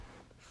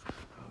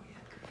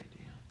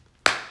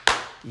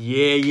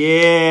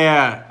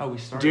Yeah. Oh, we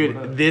started.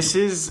 Dude, this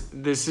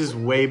is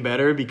way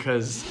better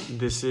because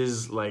this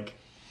is like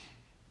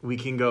we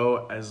can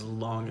go as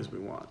long as we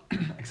want.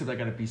 Except I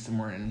gotta be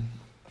somewhere in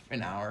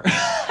an hour.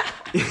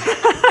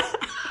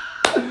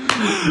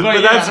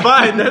 But that's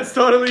fine. That's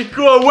totally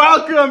cool.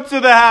 Welcome to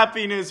the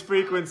Happiness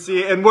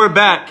Frequency, and we're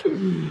back.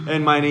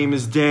 And my name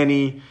is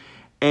Danny,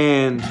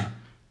 and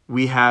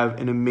we have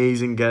an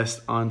amazing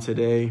guest on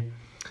today.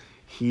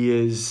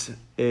 He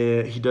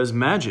does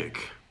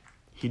magic.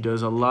 He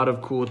does a lot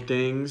of cool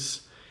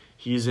things.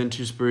 He's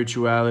into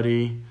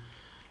spirituality,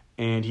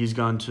 and he's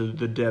gone to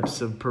the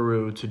depths of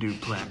Peru to do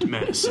plant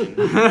medicine.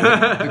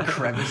 The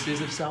crevices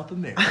of South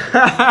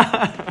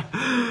America.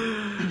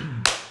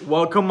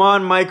 Welcome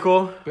on,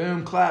 Michael.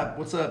 Boom, clap.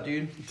 What's up,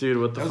 dude? Dude,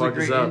 what the fuck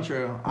is up? That was a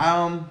great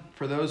intro.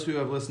 For those who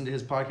have listened to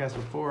his podcast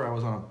before, I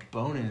was on a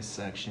bonus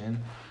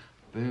section.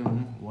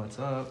 Boom, what's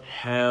up?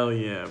 Hell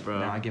yeah, bro.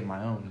 Now I get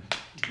my own.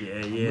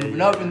 Yeah.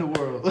 Moving up in the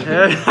world.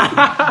 Hell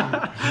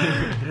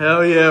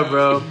yeah,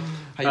 bro.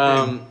 How you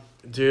been?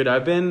 Dude,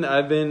 I've been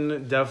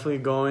definitely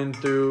going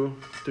through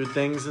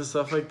things and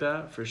stuff like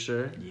that for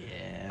sure.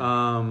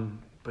 Yeah.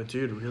 But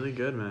dude, really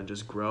good, man.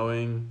 Just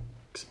growing,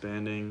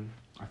 expanding.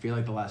 I feel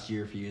like the last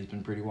year for you has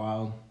been pretty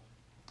wild.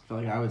 I feel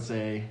like I would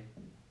say,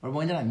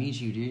 when did I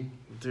meet you, dude?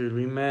 Dude,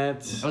 we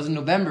met. That was in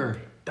November.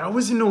 That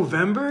was in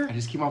November? I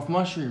just came off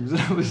mushrooms.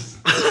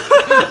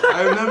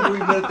 I remember we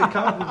met at the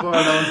coffee bar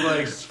and I was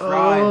like,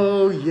 fried.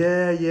 Oh,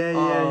 yeah.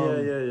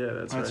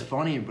 That's right.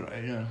 Funny, but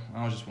I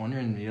was just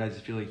wondering, dude. I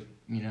just feel like,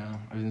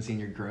 I've been seeing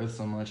your growth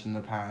so much in the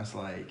past,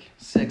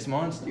 6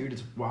 months, dude.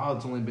 It's wild.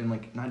 It's only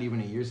been, not even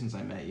a year since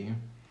I met you.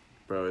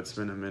 Bro, it's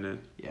been a minute.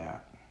 Yeah.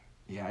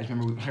 Yeah, I just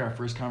remember we had our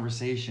first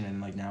conversation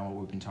and, now what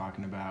we've been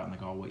talking about and,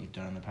 all what you've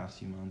done in the past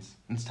few months.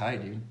 It's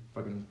tight, dude.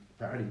 Fucking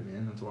proud of you,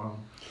 man. That's wild.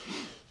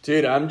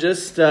 Dude, I'm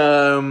just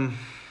I'm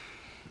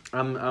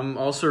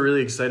also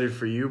really excited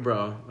for you,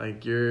 bro.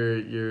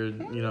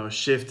 You're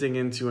shifting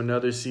into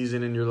another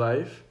season in your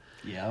life.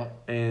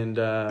 Yep. And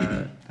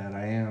that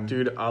I am.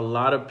 Dude, a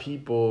lot of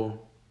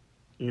people,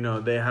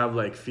 they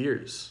have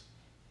fears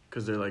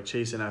cuz they're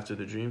chasing after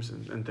their dreams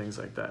and things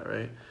like that,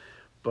 right?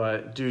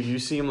 But dude, you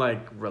seem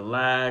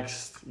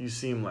relaxed. You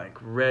seem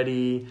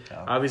ready.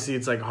 Yeah. Obviously,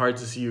 it's hard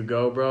to see you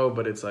go, bro.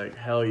 But it's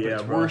hell yeah,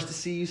 it's bro. Worse to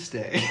see you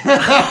stay.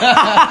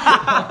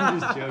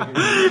 I'm just joking.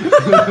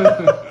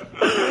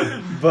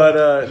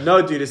 But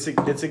no, dude,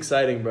 it's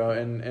exciting, bro.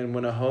 And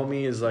when a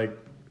homie is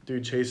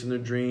dude, chasing their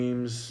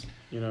dreams,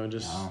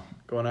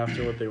 going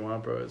after what they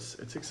want, bro.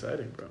 It's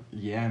exciting, bro.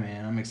 Yeah,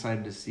 man. I'm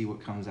excited to see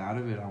what comes out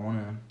of it.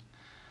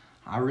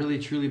 I really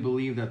truly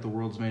believe that the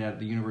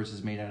universe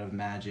is made out of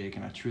magic,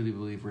 and I truly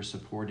believe we're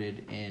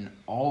supported in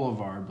all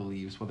of our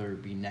beliefs, whether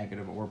it be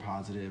negative or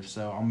positive.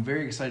 So I'm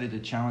very excited to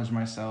challenge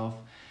myself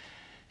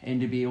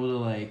and to be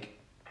able to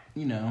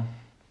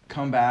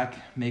come back,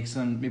 make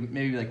some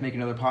maybe make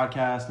another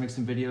podcast, make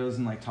some videos,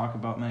 and talk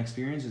about my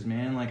experiences,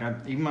 man.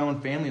 Even my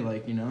own family,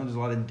 there's a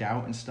lot of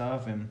doubt and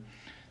stuff, and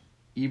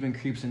even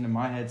creeps into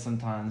my head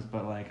sometimes,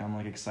 but I'm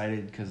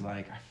excited because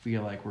I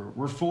feel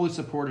we're fully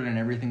supported in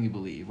everything we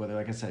believe, whether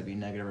I said be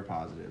negative or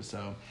positive.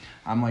 So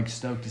I'm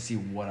stoked to see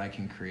what I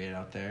can create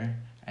out there,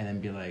 and then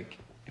be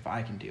if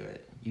I can do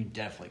it, you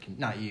definitely can.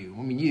 Not you,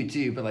 I mean you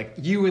too, but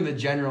you in the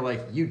general,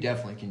 you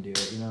definitely can do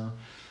it,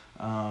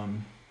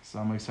 So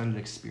I'm excited to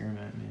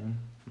experiment, man,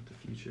 with the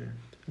future.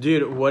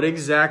 Dude, what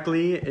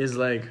exactly is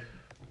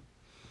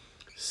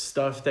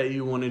stuff that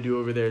you want to do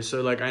over there?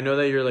 So I know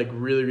that you're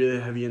really, really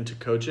heavy into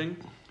coaching,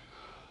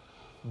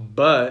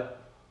 but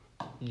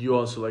you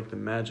also like the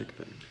magic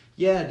thing.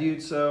 Yeah,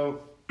 dude.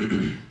 So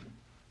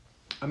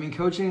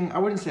coaching, I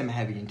wouldn't say I'm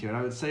heavy into it.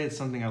 I would say it's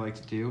something I like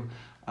to do.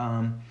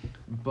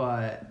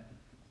 But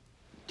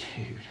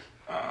dude,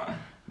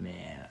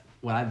 man,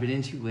 what I've been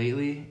into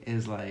lately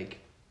is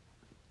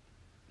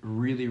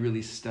really,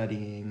 really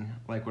studying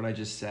what I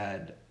just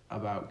said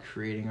about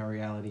creating our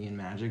reality in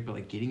magic,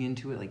 but getting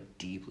into it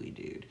deeply,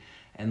 dude,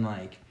 and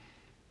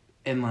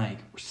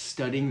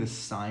studying the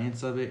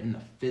science of it and the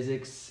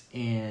physics,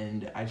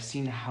 and I've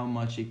seen how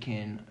much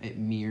it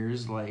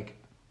mirrors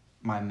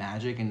my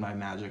magic, and by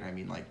magic I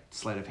mean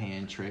sleight of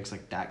hand tricks,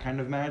 that kind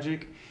of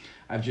magic.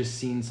 I've just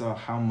seen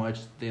how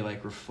much they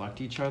reflect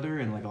each other,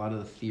 and a lot of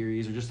the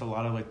theories, or just a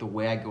lot of the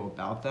way I go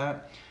about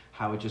that,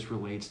 how it just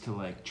relates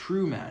to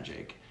true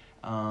magic.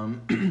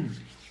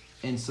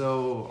 And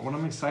so what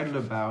I'm excited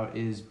about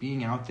is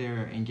being out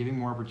there and giving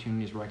more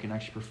opportunities where I can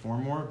actually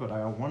perform more. But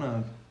I want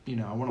to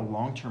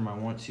long term, I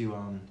want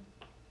to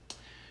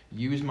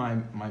use my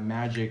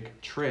magic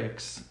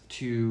tricks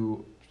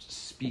to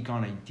speak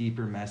on a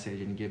deeper message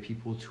and give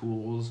people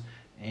tools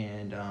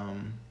and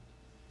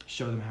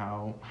show them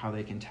how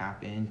they can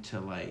tap into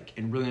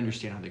and really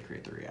understand how they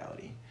create their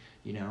reality.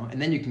 And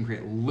then you can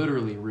create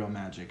literally real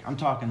magic. I'm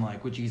talking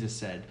what Jesus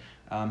said,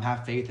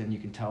 have faith and you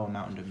can tell a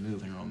mountain to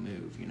move and it'll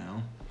move,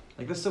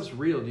 this stuff's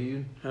real,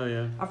 dude. Hell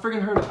yeah. I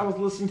was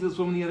listening to this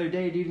woman the other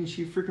day, dude, and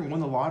she freaking won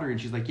the lottery, and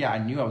she's yeah, I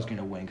knew I was going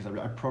to win because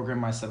I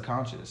programmed my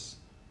subconscious.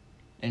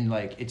 And,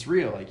 it's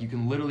real. You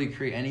can literally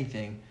create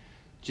anything.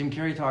 Jim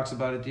Carrey talks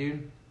about it,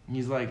 dude.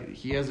 He's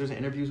like, there's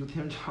interviews with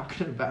him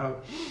talking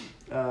about,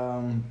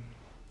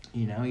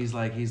 he's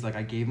like,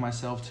 I gave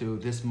myself to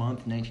this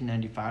month,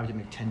 1995, to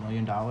make $10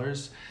 million.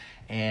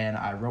 And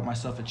I wrote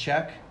myself a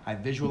check. I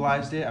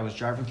visualized it. I was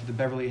driving through the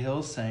Beverly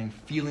Hills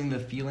feeling the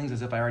feelings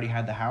as if I already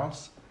had the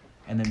house.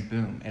 And then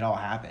boom, it all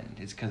happened.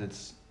 It's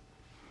because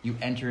you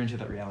enter into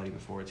that reality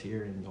before it's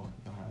here and you'll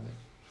have it.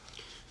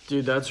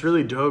 Dude, that's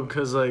really dope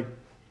because, like,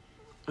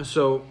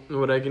 so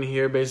what I can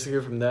hear basically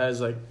from that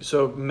is, like,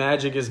 so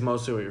magic is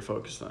mostly what you're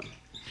focused on.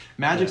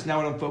 Magic's now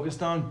what I'm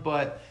focused on,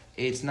 but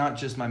it's not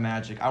just my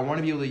magic. I want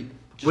to be able to...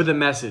 with a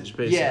message,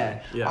 basically.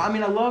 Yeah. I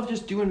mean, I love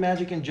just doing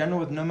magic in general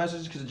with no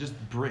message because it just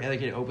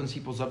it opens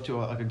people up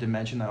to a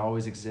dimension that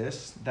always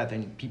exists that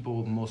then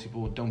most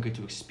people don't get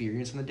to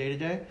experience in the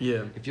day-to-day.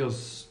 Yeah. It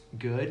feels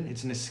good.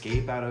 It's an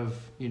escape out of,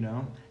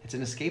 it's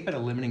an escape out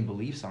of limiting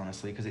beliefs,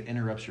 honestly, because it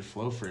interrupts your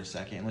flow for a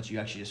second and lets you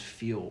actually just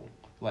feel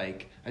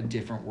like a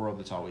different world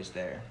that's always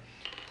there.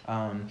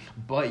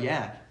 But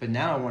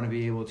now I want to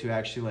be able to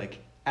actually, like,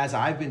 as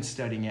I've been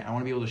studying it, I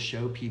want to be able to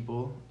show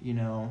people,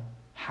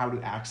 how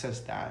to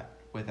access that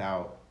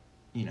without,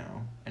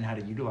 and how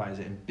to utilize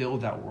it and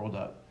build that world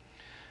up.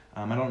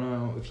 I don't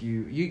know if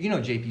you know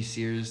JP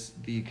Sears,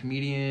 the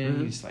comedian.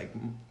 Mm-hmm. He's like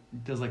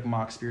does like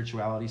mock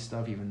spirituality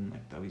stuff, even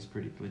like though he's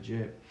pretty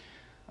legit.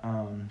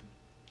 And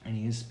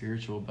he is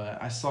spiritual,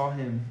 but I saw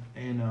him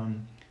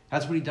and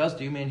that's what he does,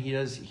 dude, man. He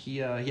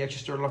actually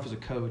started off as a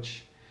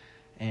coach,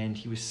 and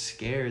he was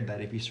scared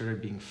that if he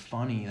started being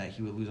funny that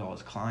he would lose all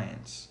his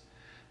clients.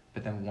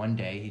 But then one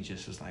day he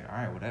just was like, all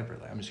right, whatever,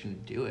 like, I'm just going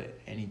to do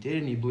it. And he did,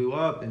 and he blew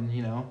up, and,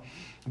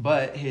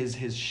 but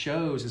his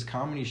shows, his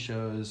comedy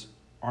shows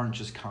aren't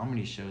just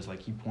comedy shows.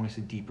 Like, he points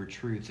to deeper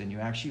truths, and you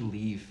actually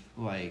leave,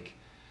 like,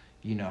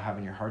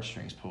 having your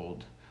heartstrings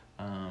pulled.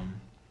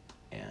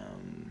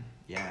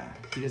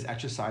 He does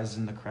exercises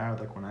in the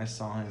crowd, like, when I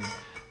saw him,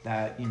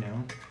 that,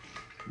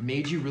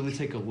 made you really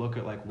take a look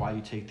at, like, why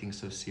you take things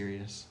so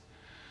serious.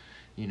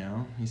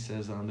 He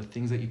says the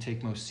things that you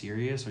take most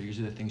serious are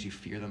usually the things you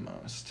fear the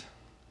most.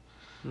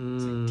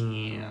 It's like,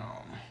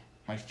 damn,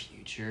 my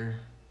future,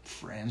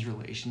 friends,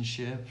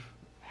 relationship,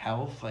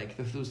 health, like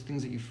those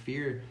things that you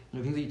fear,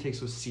 the things that you take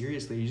so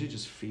seriously, usually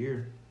just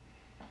fear.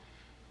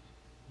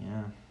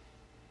 Yeah.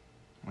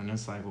 And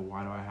it's like, well,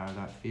 why do I have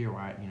that fear?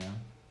 Why,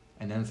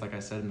 And then it's like I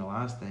said in the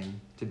last thing,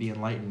 to be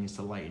enlightened is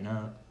to lighten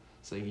up.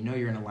 So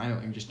you're in alignment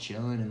when you're just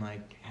chilling and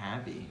like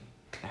happy.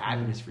 The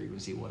happiness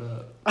frequency, what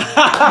up? Dude,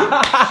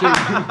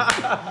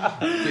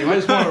 I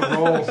just want to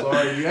roll,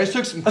 sorry. You guys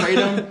took some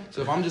Kratom,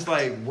 so if I'm just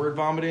like word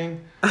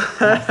vomiting, I'm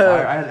on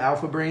fire. I had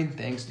Alpha Brain,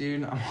 thanks,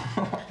 dude.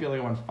 I feel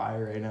like I'm on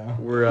fire right now.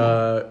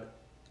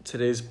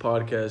 Today's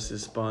podcast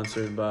is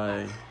sponsored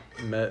by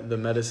the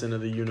medicine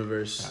of the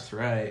universe. That's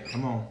right,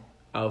 come on.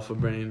 Alpha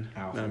Brain.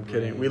 No, I'm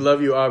kidding. We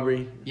love you,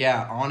 Aubrey.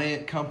 Yeah, On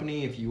It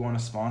company, if you want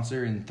to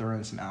sponsor and throw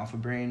in some Alpha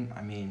Brain,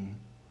 I mean,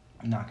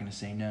 I'm not going to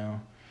say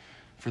no.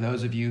 For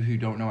those of you who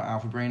don't know what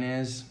Alpha Brain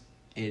is,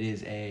 it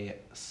is a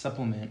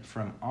supplement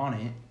from On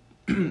It,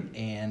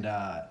 and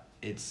I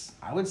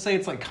would say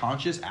it's like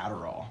conscious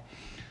Adderall.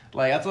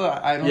 Like that's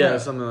what I don't know. Yeah,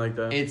 something like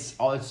that. It's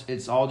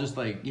all just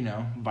like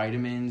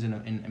vitamins and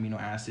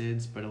amino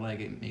acids, but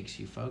it makes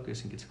you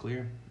focus and gets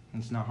clear. And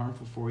it's not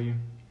harmful for you.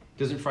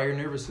 Doesn't fry your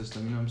nervous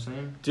system. You know what I'm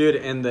saying? Dude,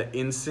 and the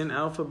instant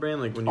Alpha Brain,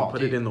 like when you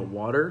put it in the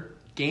water.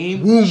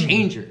 Game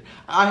changer.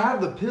 I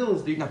have the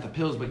pills, dude. Not the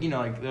pills, but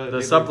like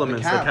the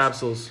supplements, the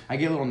capsules. I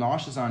get a little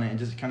nauseous on it, and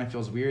just kind of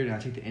feels weird. And I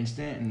take the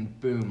instant,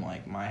 and boom,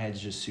 like my head's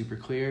just super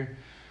clear.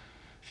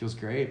 Feels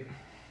great.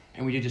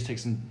 And we did just take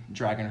some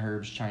dragon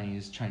herbs,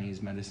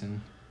 Chinese medicine.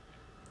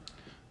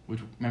 Which,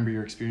 remember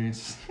your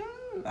experience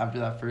after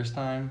that first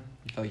time?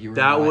 You felt like you were.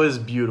 That was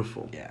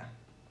beautiful. Yeah.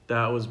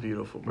 That was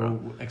beautiful, bro.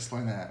 Well,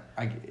 explain that.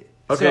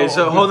 Okay,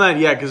 so hold on,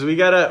 yeah, because we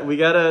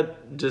gotta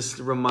just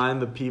remind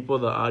the people,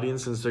 the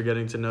audience, since they're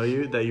getting to know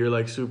you, that you're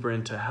like super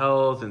into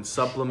health and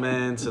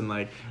supplements and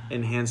like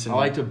enhancing. I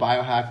like to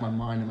biohack my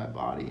mind and my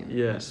body and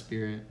my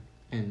spirit,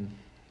 and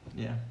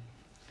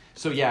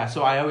So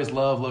I always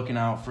love looking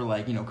out for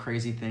like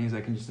crazy things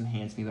that can just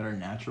enhance me that are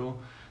natural.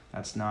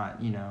 That's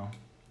not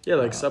Yeah,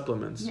 like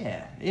supplements.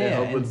 Yeah. They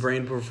help with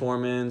brain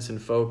performance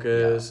and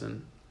focus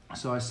and.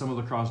 So I stumbled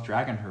across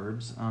Dragon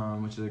Herbs,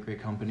 which is a great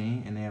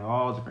company, and they have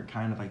all different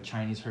kind of like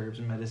Chinese herbs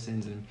and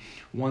medicines, and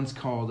one's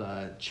called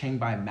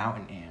Chengbai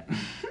Mountain Ant.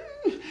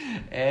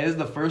 It is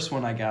the first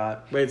one I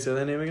got. Wait, say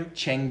that name again?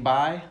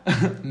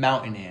 Chengbai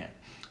Mountain Ant.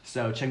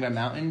 So Chengbai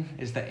Mountain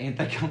is the ant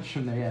that comes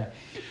from there, yeah.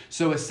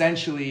 So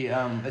essentially,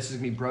 this is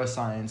going to be bro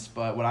science,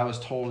 but what I was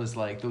told is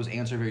like those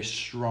ants are very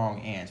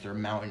strong ants. They're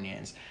mountain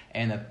ants,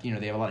 and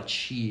they have a lot of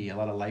chi, a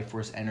lot of life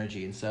force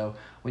energy, and so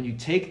when you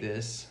take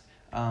this,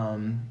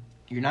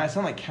 it's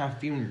not like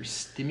caffeine when you're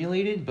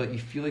stimulated, but you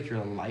feel like you're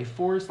a life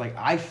force. Like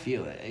I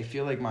feel it. I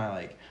feel like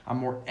I'm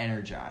more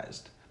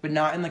energized, but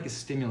not in like a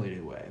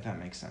stimulated way, if that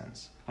makes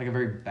sense. Like a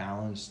very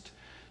balanced,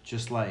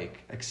 just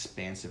like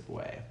expansive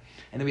way.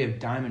 And then we have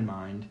Diamond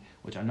Mind,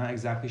 which I'm not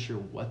exactly sure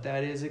what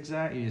that is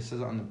exactly. It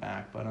says it on the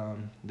back, but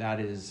that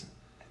is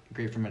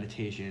great for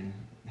meditation.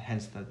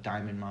 hence the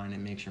diamond mind. It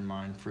makes your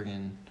mind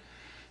friggin'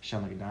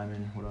 shine like a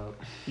diamond. What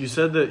up? You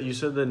said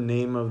the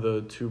name of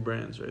the 2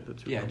 brands, right? The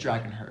 2 Yeah, companies.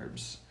 Dragon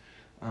Herbs.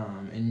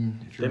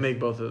 And if you're They make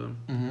both of them.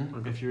 Mm-hmm.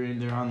 Okay. If you're in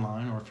there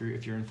online, or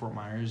if you're in Fort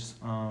Myers,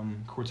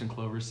 Quartz and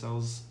Clover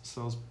sells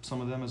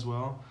some of them as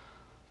well,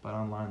 but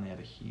online they have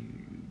a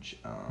huge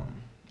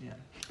yeah.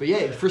 But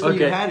yeah, first time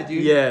you had it,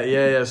 dude.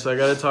 Yeah. So I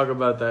got to talk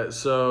about that.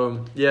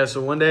 So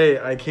one day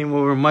I came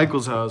over to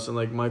Michael's house, and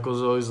like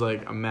Michael's always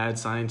like a mad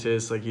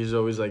scientist. Like he's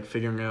always like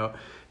figuring out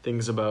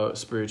things about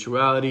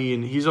spirituality,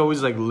 and he's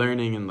always like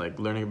learning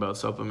about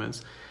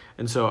supplements.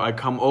 And so I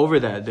come over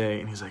that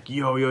day, and he's like,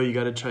 yo, you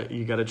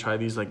gotta try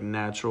these like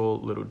natural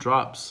little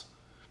drops.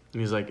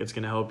 And he's like, it's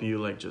gonna help you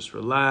like just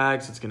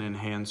relax. It's gonna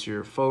enhance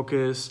your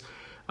focus.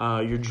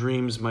 Your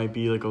dreams might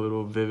be like a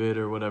little vivid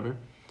or whatever.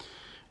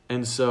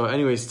 And so,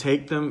 anyways,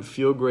 take them,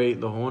 feel great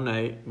the whole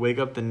night. Wake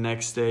up the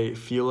next day,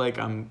 feel like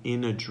I'm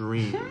in a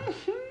dream.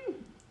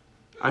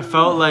 I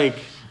felt like,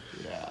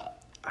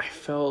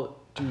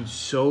 dude,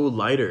 so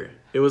lighter.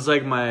 It was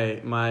like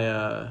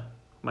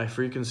my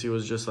frequency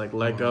was just like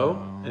let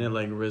go, and it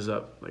like riz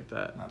up like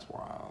that. That's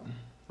wild.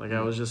 Like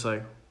I was just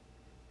like,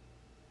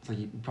 it's like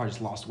you probably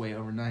just lost weight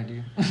overnight,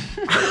 dude.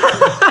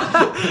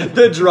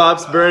 the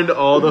drops burned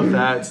all the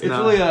fats. It's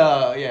really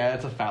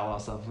it's a fat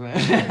loss supplement.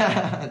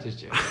 Just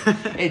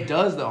joking. It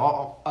does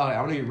though.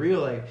 I'm gonna be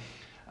real. Like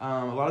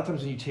a lot of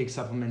times when you take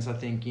supplements, I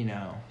think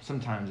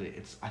sometimes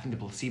I think the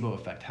placebo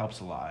effect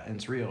helps a lot, and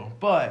it's real.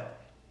 But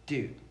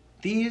dude,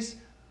 these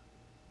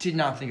did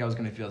not think I was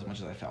gonna feel as much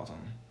as I felt them.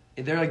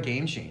 They're a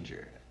game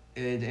changer,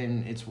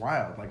 and it's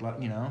wild. Like I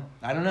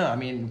don't know. I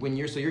mean,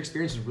 your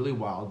experience is really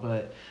wild,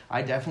 but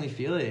I definitely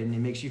feel it, and it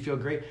makes you feel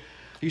great. I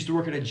used to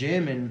work at a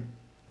gym, and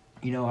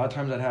a lot of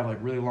times I'd have like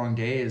really long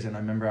days, and I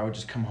remember I would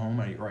just come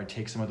home or I'd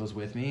take some of those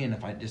with me, and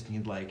if I just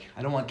need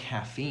I don't want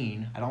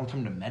caffeine, I don't want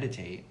time to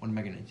meditate. What am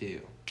I gonna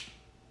do?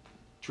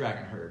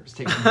 Dragon Herbs.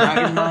 Take some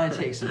Dragon Mind,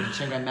 take some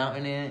Chunga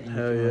Mountain Ant.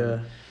 Hell yeah.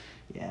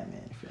 Yeah,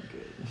 man, you feel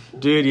good.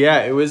 Dude,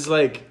 yeah, it was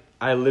like.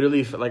 I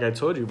literally, like I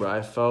told you,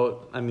 bro,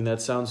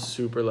 that sounds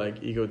super,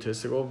 like,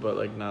 egotistical, but,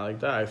 like, not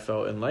like that. I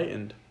felt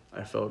enlightened.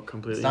 I felt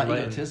completely enlightened.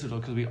 It's not egotistical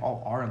because we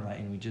all are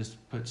enlightened. We just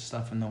put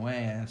stuff in the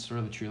way, and it's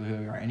sort of truly who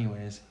we are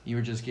anyways. You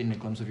were just getting a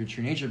glimpse of your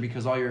true nature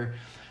because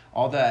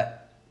all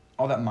that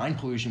mind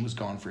pollution was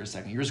gone for a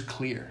second. You're just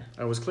clear.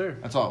 I was clear.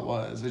 That's all it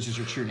was. It's just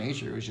your true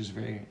nature, which is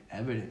very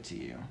evident to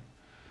you.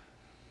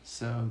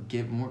 So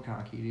get more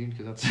cocky, dude,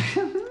 because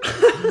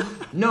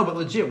that's... No, but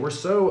legit, we're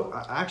so...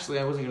 Actually,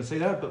 I wasn't going to say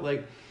that, but,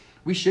 like...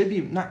 We should be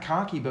not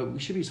cocky, but we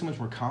should be so much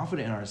more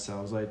confident in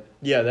ourselves. Like,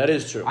 yeah, that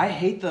is true. I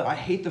hate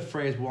the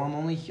phrase. Well, I'm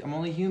only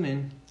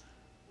human.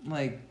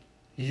 Like,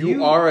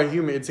 you are a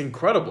human. It's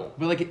incredible.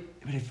 But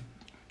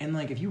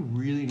if you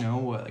really know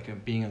what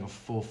like being a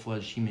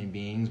full-fledged human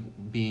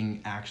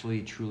being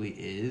actually truly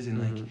is,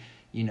 and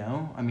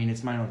I mean,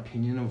 it's my own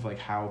opinion of like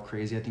how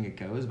crazy I think it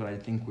goes, but I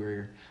think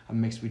we're a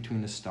mix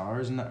between the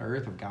stars and the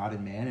earth of God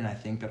and man, and I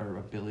think that our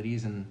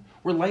abilities and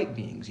we're light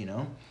beings,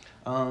 we're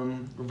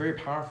very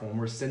powerful, and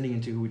we're ascending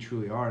into who we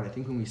truly are. And I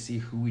think when we see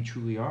who we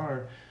truly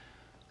are,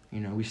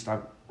 we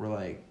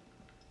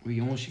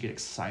almost should get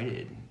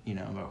excited,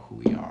 about who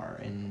we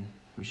are, and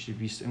we should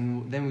be.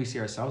 And then we see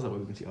ourselves that way.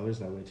 We can see others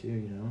that way too,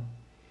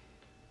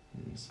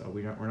 And so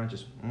we're not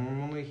just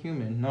I'm only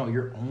human. No,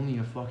 you're only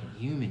a fucking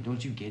human.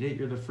 Don't you get it?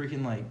 You're the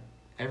freaking like.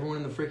 Everyone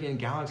in the freaking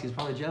galaxy is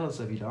probably jealous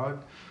of you,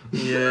 dog.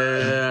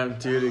 Yeah,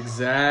 dude,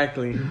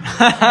 exactly. Dude,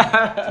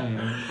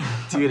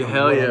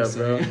 hell yeah,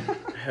 bro.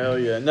 Hell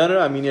yeah. No,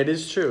 I mean, it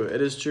is true.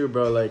 It is true,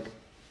 bro. Like,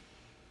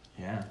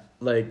 yeah.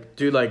 Like,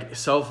 dude, like,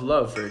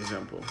 self-love, for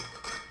example.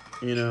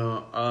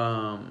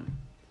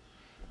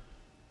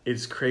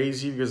 It's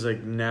crazy because,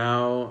 like,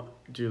 now,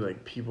 dude,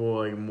 like, people,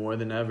 like, more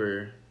than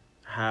ever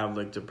have,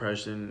 like,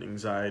 depression,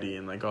 anxiety,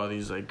 and, like, all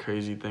these, like,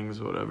 crazy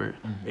things or whatever.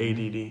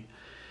 ADD.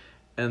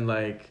 And,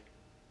 like...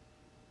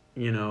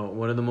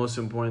 one of the most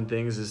important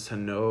things is to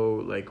know,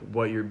 like,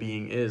 what your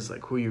being is,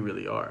 like, who you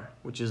really are,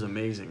 which is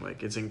amazing.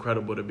 Like, it's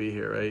incredible to be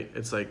here, right?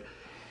 It's, like,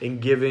 in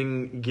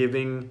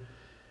giving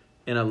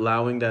and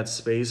allowing that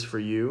space for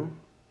you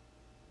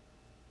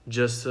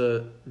just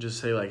to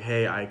say, like,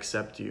 hey, I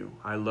accept you.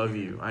 I love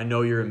you. I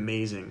know you're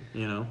amazing,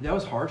 That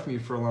was hard for me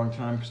for a long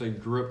time because I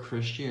grew up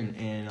Christian,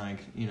 and, like,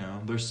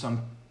 there's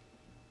some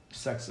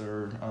sects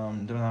or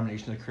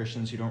denominations of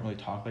Christians who don't really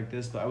talk like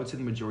this, but I would say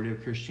the majority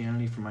of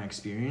Christianity, from my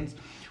experience,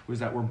 was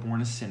that we're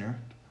born a sinner,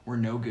 we're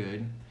no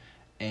good,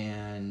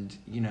 and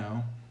we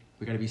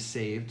got to be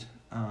saved.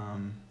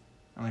 I'm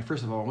like,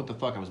 first of all, what the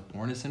fuck? I was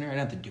born a sinner. I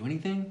didn't have to do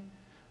anything.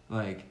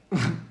 Like,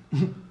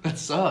 that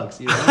sucks,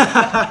 And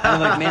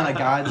like, man, like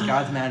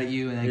God's mad at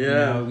you, and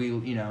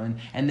like,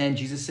 and then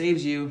Jesus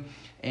saves you.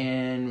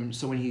 And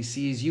so when he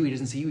sees you, he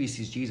doesn't see you, he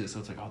sees Jesus. So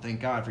it's like, oh, thank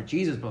God for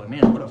Jesus. But like,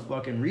 man, what a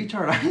fucking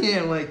retard I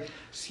am. Like,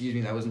 excuse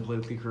me, that wasn't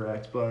politically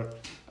correct.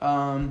 But,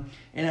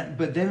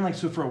 but then like,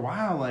 so for a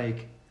while,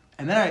 like,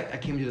 and then I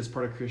came to this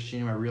part of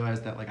Christianity where I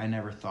realized that like, I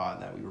never thought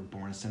that we were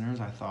born sinners.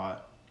 I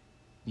thought,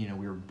 we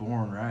were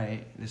born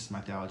right. This is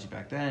my theology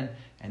back then.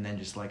 And then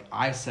just like,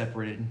 I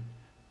separated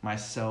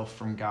myself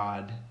from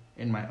God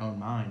in my own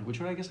mind,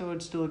 which I guess I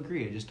would still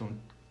agree. I just don't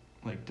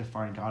like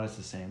define God as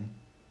the same.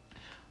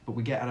 But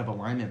we get out of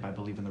alignment by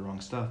believing the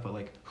wrong stuff. But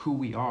like who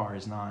we are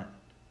is not,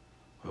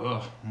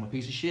 ugh, I'm a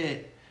piece of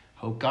shit.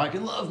 Hope God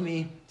can love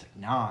me. It's like,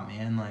 nah,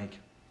 man,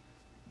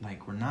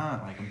 like we're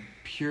not. Like I'm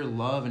pure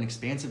love and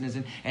expansiveness.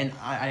 And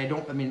I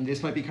don't, I mean,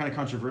 this might be kind of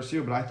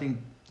controversial, but I think,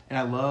 and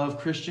I love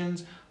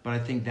Christians, but I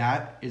think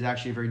that is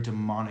actually a very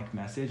demonic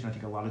message. And I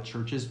think a lot of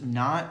churches,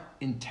 not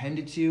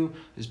intended to,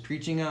 is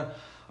preaching a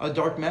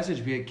dark message.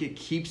 But it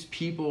keeps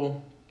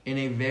people in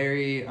a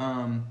very,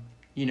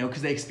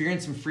 because they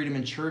experience some freedom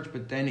in church,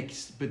 but then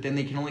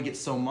they can only get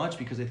so much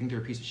because they think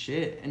they're a piece of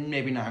shit. And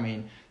maybe not, I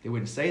mean, they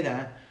wouldn't say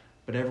that,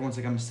 but everyone's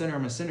like, I'm a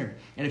sinner.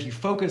 And if you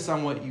focus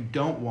on what you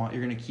don't want,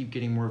 you're going to keep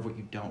getting more of what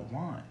you don't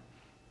want.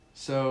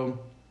 So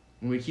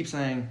when we keep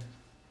saying,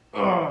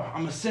 oh,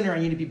 I'm a sinner, I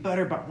need to be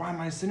better, but why am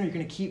I a sinner? You're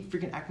going to keep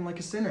freaking acting like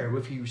a sinner.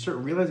 If you start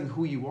realizing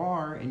who you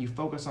are and you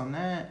focus on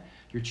that,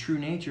 your true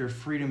nature of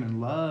freedom and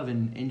love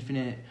and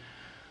infinite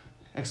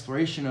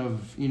exploration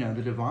of,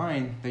 the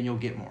divine, then you'll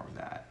get more of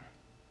that.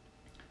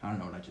 I don't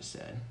know what I just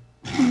said.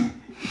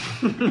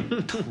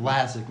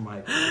 Classic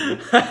Mike.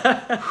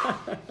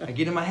 I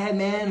get in my head,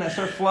 man. I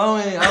start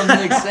flowing. I don't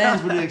make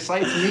sense, but it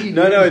excites me. Dude.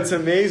 No, it's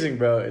amazing,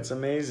 bro. It's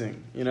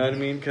amazing. You know what I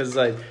mean? Because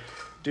like,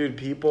 dude,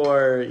 people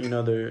are,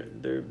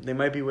 they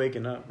might be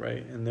waking up,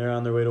 right? And they're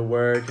on their way to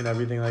work and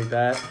everything like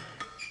that.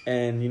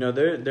 And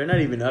they're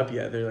not even up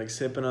yet. They're like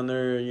sipping on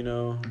their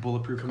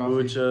bulletproof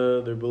kombucha,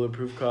 coffee. Their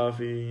bulletproof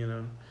coffee,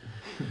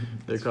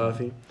 their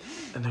coffee,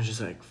 and they're just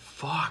like,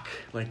 fuck,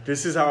 like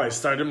this is how I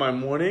started my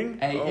morning.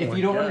 Hey, if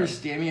you don't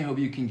understand me, I hope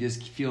you can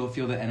just feel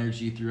the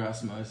energy through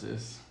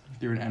osmosis,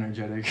 through an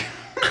energetic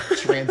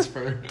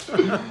transfer.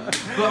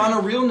 But on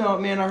a real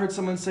note, man, I heard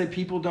someone say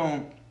people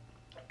don't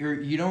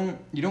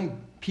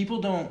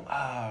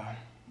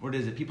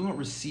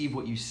receive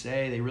what you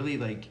say. They really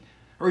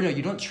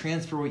you don't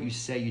transfer what you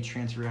say, you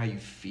transfer how you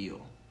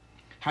feel.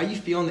 How you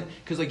feel,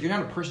 because like you're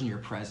not a person, you're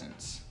a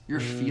presence. You're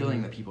a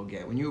feeling that people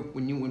get.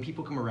 When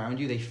people come around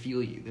you, they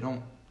feel you. They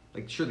don't,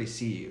 sure they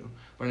see you,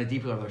 but on a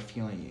deeper level, they're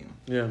feeling you.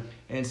 Yeah.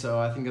 And so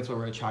I think that's why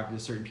we're attracted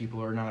to certain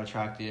people, or not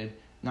attracted,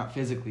 not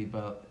physically,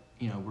 but,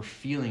 we're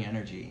feeling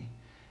energy.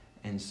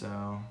 And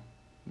so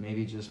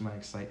maybe just my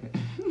excitement.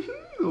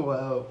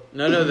 Wow.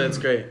 No, that's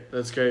great.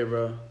 That's great,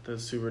 bro.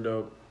 That's super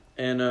dope.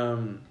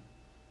 And,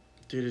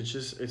 dude,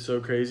 it's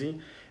so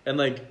crazy. And,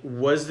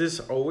 was this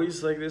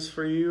always like this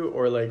for you?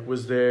 Or,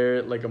 was there,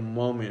 a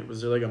moment?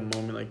 Was there, a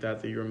moment like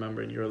that you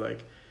remember and you were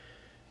like,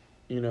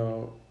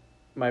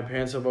 my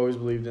parents have always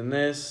believed in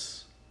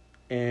this,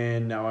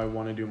 and now I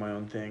want to do my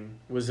own thing.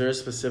 Was there a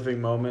specific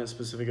moment,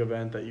 specific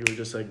event that you were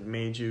just,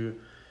 made you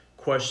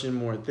question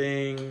more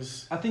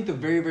things? I think the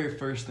very, very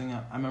first thing,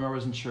 I remember I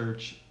was in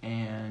church,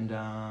 and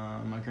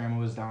my grandma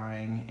was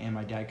dying, and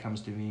my dad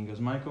comes to me and goes,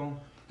 Michael...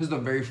 This is the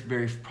very,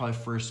 very probably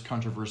first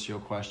controversial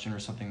question or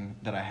something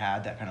that I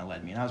had that kind of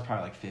led me. And I was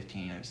probably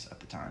 15 at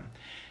the time.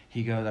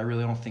 He goes, I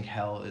really don't think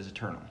hell is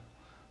eternal.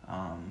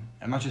 I'm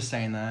not just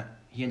saying that.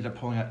 He ended up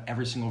pulling out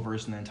every single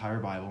verse in the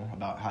entire Bible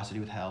about has to do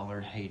with hell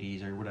or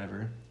Hades or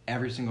whatever.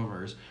 Every single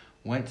verse.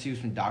 Went to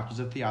some doctors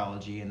of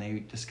theology and they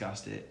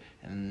discussed it.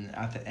 And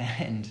at the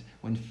end,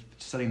 when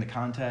studying the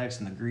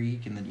context and the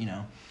Greek and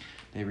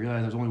they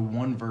realized there's only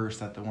one verse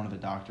that one of the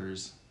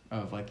doctors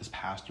of this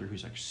pastor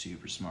who's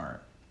super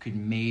smart could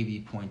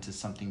maybe point to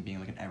something being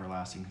an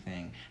everlasting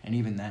thing. And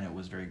even then it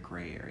was very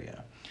gray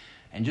area.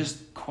 And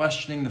just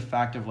questioning the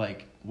fact of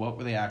what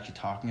were they actually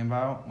talking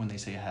about when they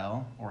say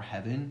hell or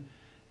heaven,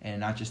 and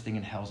not just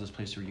thinking hell's this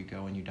place where you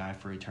go and you die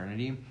for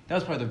eternity. That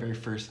was probably the very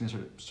first thing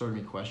that started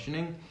me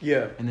questioning.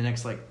 Yeah. And the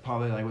next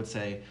probably I would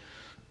say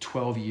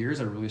 12 years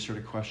I really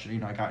started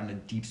questioning. I got into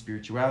deep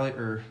spirituality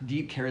or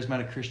deep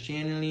charismatic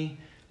Christianity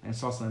and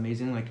saw some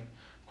amazing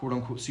quote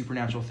unquote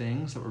supernatural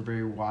things that were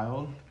very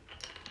wild.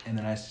 And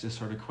then I just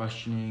started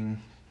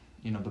questioning,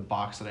 the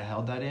box that I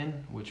held that in,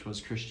 which was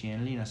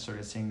Christianity. And I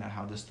started seeing that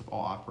how this stuff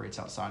all operates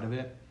outside of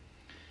it.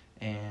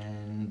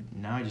 And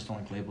now I just don't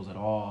like labels at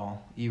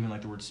all. Even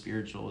the word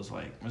spiritual is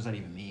what does that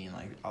even mean?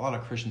 A lot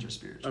of Christians are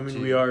spiritual. I mean,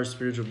 too. We are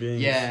spiritual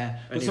beings. Yeah.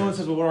 But someone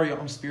says, well, what are you?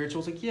 I'm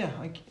spiritual. It's yeah,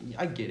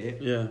 I get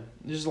it. Yeah.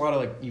 There's a lot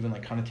of even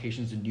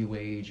connotations to New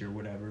Age or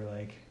whatever.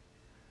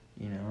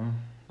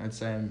 I'd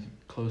say I'm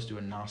close to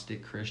a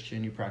Gnostic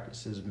Christian who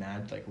practices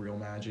real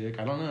magic.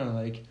 I don't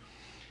know,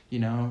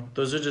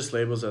 Those are just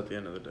labels at the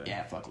end of the day.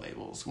 Yeah, fuck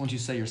labels. Once you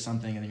say you're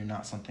something and then you're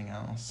not something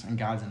else, and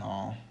God's in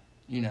all,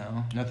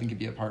 nothing could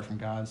be apart from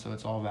God, so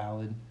it's all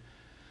valid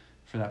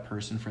for that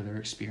person, for their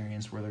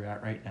experience, where they're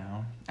at right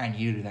now. I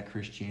needed that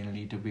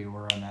Christianity to be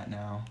where I'm at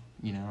now,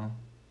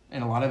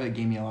 And a lot of it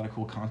gave me a lot of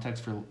cool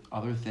context for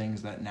other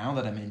things that now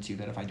that I'm into,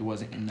 that if I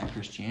wasn't in that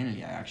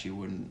Christianity, I actually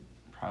wouldn't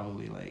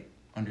probably,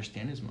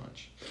 understand as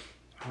much.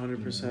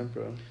 100%,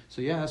 bro.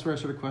 So, yeah, that's where I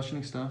started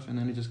questioning stuff, and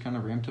then it just kind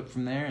of ramped up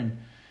from there, and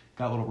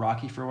got a little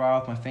rocky for a while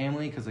with my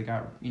family because I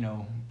got,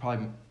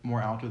 probably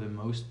more out there than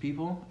most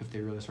people if they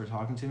really start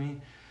talking to me.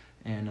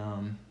 And,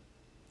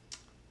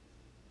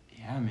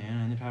 yeah, man,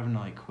 I ended up having to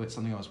like quit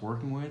something I was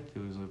working with. It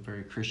was a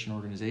very Christian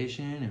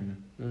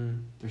organization,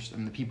 and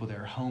the people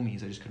there are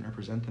homies. I just couldn't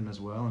represent them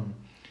as well, and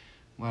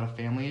a lot of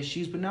family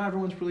issues. But now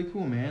everyone's really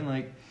cool, man.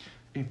 Like,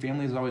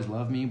 families always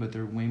love me, but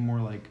they're way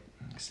more like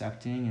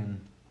accepting,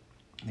 and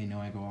they know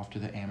I go off to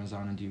the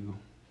Amazon and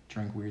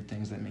drink weird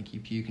things that make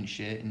you puke and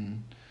shit,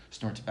 and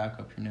snort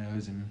tobacco up your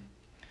nose, and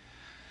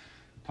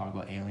talk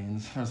about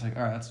aliens. I was like,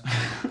 all right, that's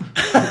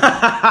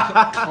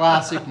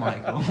classic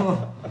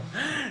Michael.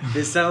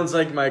 This sounds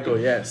like Michael,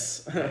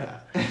 yes.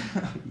 Yeah,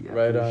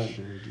 right on.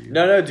 Sure, dude.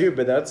 No, dude,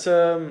 but that's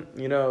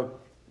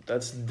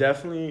that's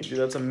definitely, dude,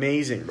 that's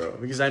amazing, bro.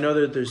 Because I know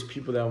that there's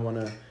people that want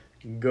to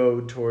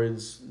go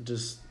towards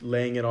just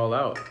laying it all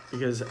out.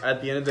 Because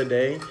at the end of the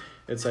day,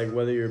 it's like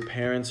whether your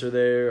parents are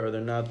there or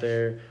they're not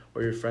there,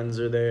 or your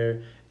friends are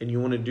there, and you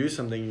want to do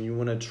something and you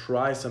want to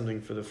try something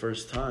for the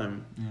first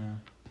time. Yeah.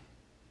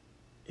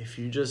 If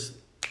you just,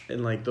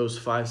 in like those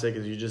 5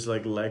 seconds, you just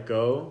like let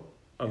go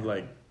of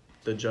like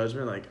the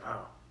judgment, like,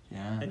 oh,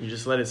 Yeah. and you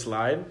just let it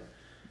slide.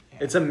 Yeah.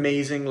 It's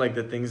amazing, like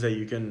the things that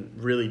you can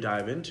really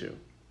dive into.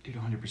 Dude,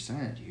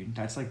 100%, dude.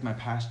 That's like my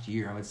past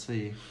year. I would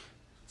say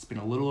it's been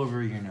a little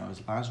over a year now. It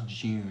was last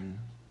June,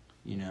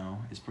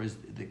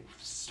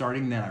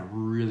 starting then I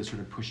really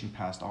started pushing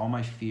past all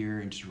my fear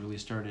and just really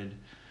started,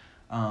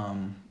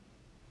 well,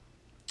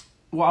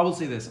 I will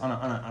say this, on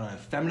a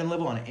feminine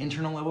level, on an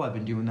internal level, I've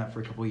been doing that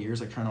for a couple of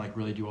years, like trying to like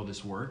really do all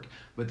this work.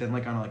 But then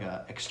like on like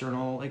a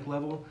external like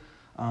level,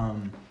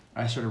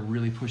 I started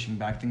really pushing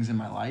back things in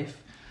my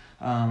life,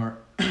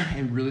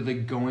 and really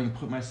like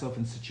put myself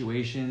in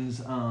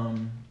situations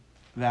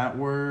that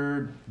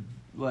were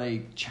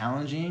like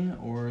challenging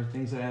or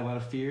things that I had a lot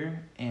of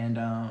fear, and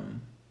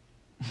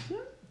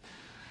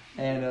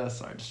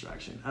sorry,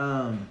 distraction.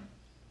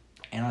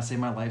 And I say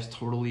my life's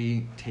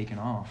totally taken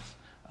off.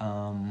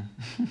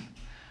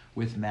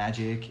 With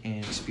magic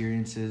and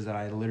experiences that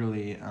I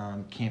literally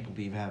can't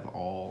believe have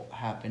all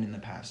happened in the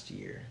past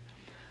year.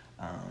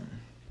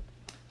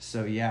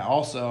 So yeah,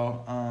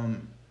 also,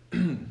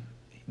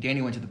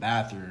 Danny went to the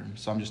bathroom,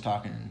 so I'm just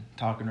talking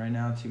right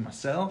now to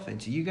myself and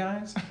to you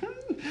guys.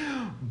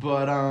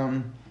 But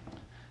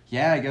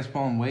yeah, I guess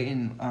while I'm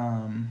waiting,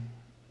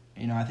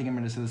 I think I'm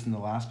going to say this in the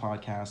last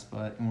podcast,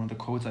 but one of the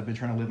quotes I've been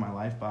trying to live my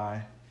life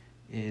by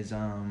is,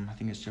 I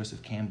think it's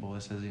Joseph Campbell.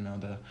 It says,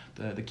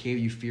 the cave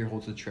you fear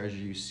holds the treasure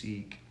you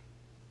seek.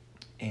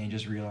 And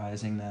just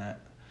realizing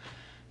that,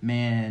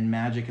 man,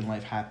 magic in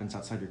life happens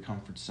outside your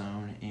comfort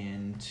zone,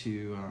 and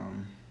to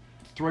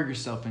throw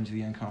yourself into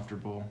the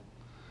uncomfortable,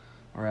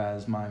 or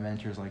as my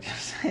mentors like to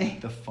say,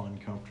 the fun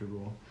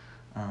comfortable.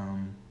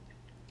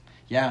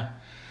 Yeah.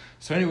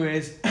 So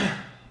anyways,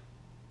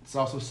 it's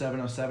also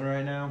 7:07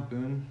 right now.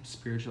 Boom.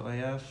 Spiritual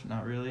AF.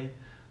 Not really.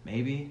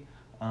 Maybe.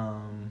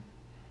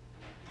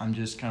 I'm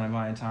just kind of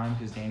buying time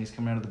because Danny's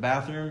coming out of the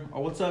bathroom.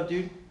 Oh, what's up,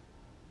 dude?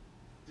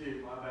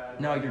 Dude, my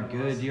bad. No, you're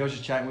good, dude. I was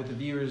just chatting with the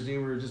viewers, dude.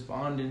 We were just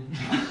bonding.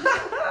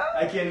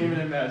 I can't even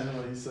imagine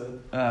what you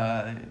said.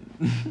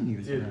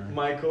 Dude,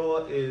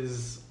 Michael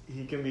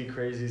he can be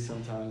crazy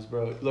sometimes,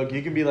 bro. Look,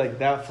 you can be like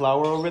that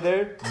flower over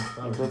there,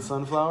 like that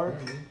sunflower,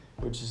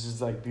 which is just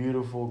like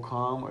beautiful,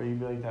 calm, or you can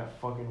be like that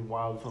fucking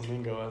wild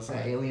flamingo outside.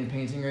 That alien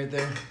painting right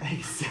there.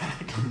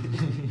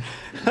 Exactly.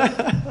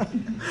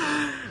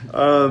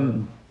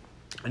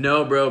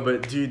 No, bro,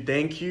 but dude,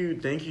 thank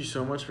you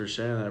so much for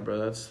sharing that, bro.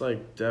 That's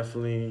like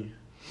definitely,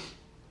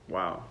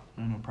 wow.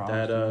 No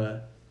problem.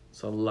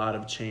 It's a lot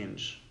of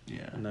change.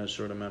 Yeah. In that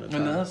short amount of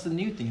time. And that's the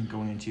new thing I'm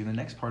going into. The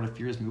next part of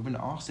fear is moving to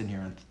Austin here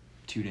in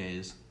 2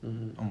 days,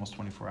 almost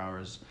 24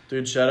 hours.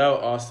 Dude, shout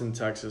out Austin,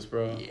 Texas,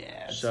 bro.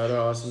 Yeah. Shout out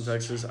Austin,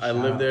 Texas. I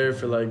lived there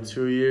for like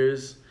 2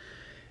 years,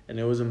 and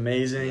it was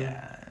amazing.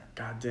 Yeah.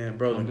 God damn,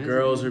 bro, the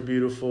girls are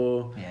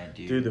beautiful. Yeah,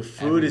 dude. Dude, the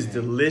food is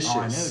delicious.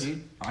 Oh, I know,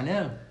 dude. I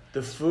know.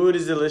 The food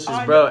is delicious,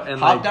 bro. And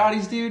Hot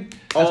Dotties, dude.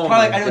 That's probably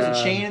like, I know it's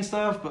a chain and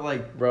stuff, but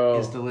like, bro,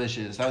 it's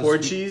delicious.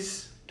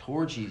 Torchy's,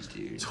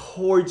 dude.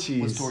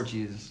 Torchy's. What's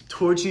Torchy's?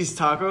 Torchy's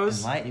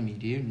tacos. Enlighten me,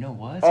 dude. No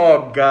what?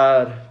 Oh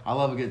God. I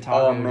love a good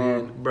taco. Oh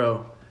man, dude.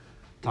 bro.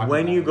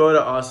 When you go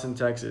to Austin,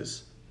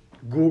 Texas,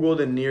 Google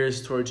the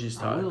nearest Torchy's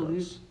tacos. I will,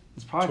 dude.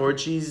 It's probably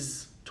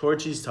Torchy's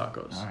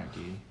tacos. All right,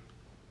 dude.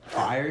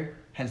 Fire.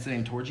 Hence the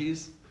name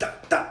Torchy's.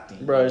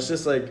 Bro, it's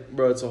just like,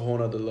 bro, it's a whole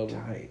nother level.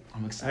 Right.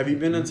 I'm excited. Have you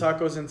been to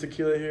Tacos and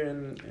Tequila here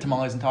in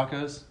Tamales and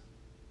Tacos?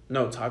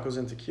 No, Tacos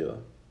and Tequila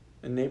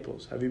in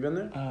Naples. Have you been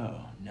there?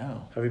 Oh,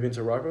 no. Have you been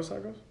to Rocco's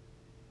Tacos?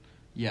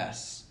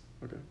 Yes.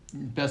 Okay.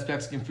 Best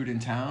Mexican food in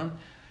town.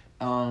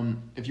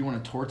 If you want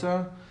a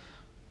torta,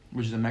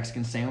 which is a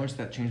Mexican sandwich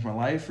that changed my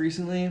life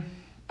recently,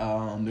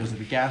 there's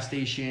like a gas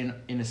station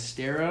in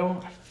Estero.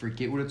 I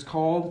forget what it's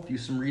called. Do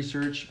some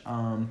research.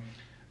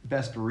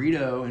 Best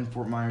burrito in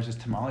Fort Myers is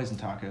Tamales and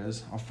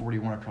Tacos off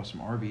 41 across from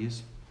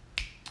Arby's.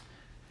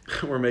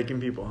 We're making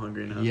people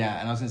hungry now. Yeah,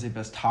 and I was going to say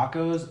best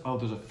tacos. Oh,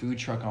 there's a food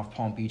truck off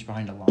Palm Beach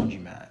behind a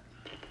laundromat.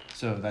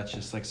 So that's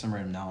just like some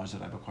random knowledge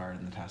that I've acquired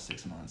in the past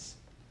 6 months.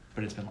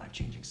 But it's been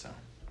life-changing, so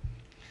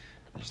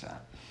there's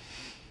that.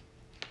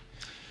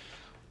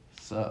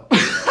 So.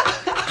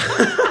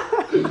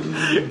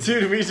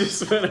 Dude, we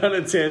just went on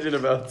a tangent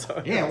about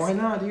tacos. Yeah, why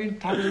not, dude?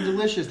 Tacos are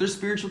delicious. They're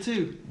spiritual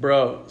too.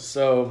 Bro,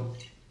 so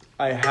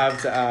I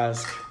have to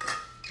ask,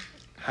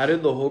 how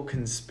did the whole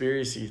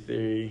conspiracy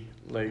theory,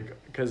 like,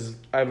 because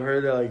I've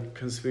heard that, like,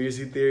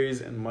 conspiracy theories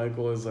and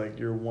Michael is, like,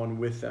 you're one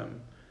with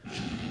them.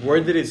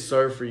 Where did it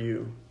start for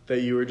you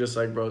that you were just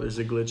like, bro, there's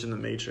a glitch in the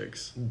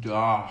Matrix?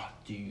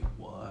 Dude,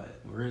 what?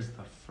 Where is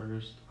the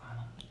first?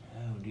 I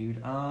don't know,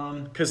 dude.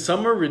 Because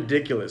some are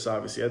ridiculous,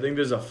 obviously. I think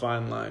there's a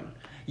fine line.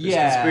 There's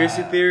Yeah.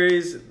 conspiracy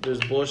theories, there's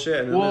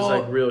bullshit, and then there's,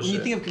 like, real when shit.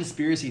 you think of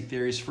conspiracy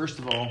theories, first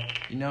of all,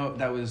 you know,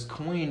 that was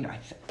coined,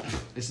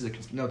 this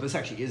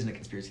actually isn't a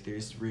conspiracy theory,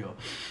 this is real.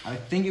 I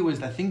think you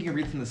can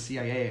read from the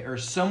CIA, or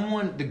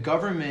someone, the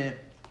government,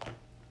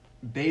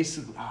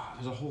 basically,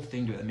 there's a whole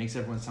thing to it that makes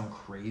everyone sound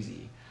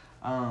crazy.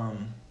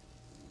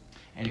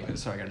 Anyway,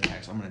 sorry, I got a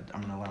text. I'm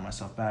gonna allow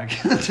myself back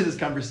to this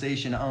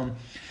conversation.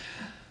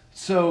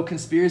 So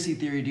conspiracy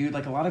theory, dude,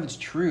 like a lot of it's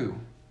true.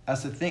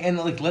 That's the thing, and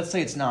like let's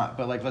say it's not,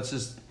 but like let's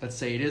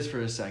say it is for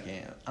a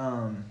second.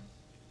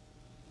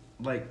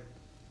 Like,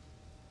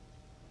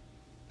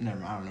 never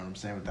mind. I don't know what I'm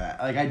saying with that.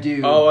 Like I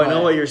do. Oh, I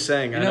know what you're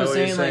saying. You know what I'm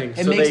saying? Like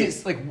it So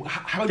makes it like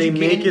how they you get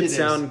make into it this?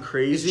 sound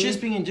crazy.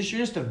 It's you're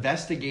just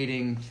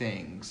investigating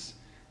things.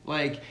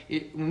 Like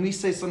when we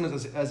say something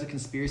as a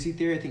conspiracy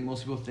theory, I think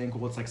most people think,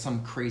 well, it's like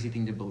some crazy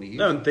thing to believe.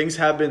 No, and things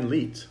have been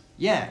leaked.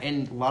 Yeah,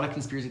 and a lot of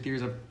conspiracy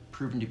theories have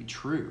proven to be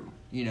true,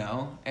 you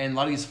know? And a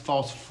lot of these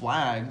false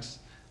flags,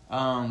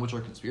 which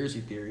are conspiracy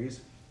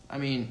theories, I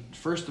mean,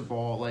 first of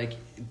all, like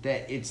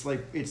that it's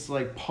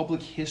like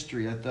public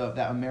history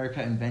that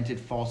America invented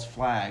false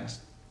flags.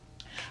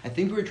 I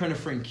think we were trying to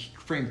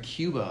frame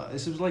Cuba.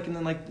 This was like in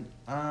the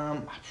I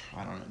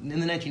don't know,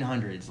 in the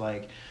 1900s,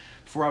 like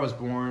before I was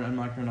born. I'm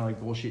not gonna like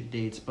bullshit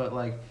dates, but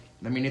like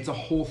I mean, it's a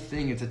whole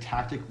thing. It's a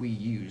tactic we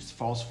use,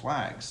 false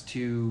flags,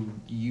 to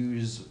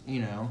use,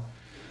 you know.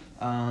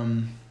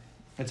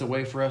 It's a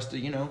way for us to,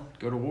 you know,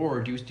 go to war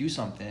or do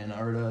something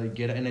or to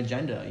get an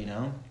agenda, you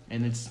know.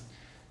 And it's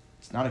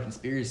not a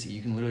conspiracy.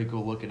 You can literally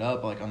go look it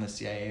up, like on the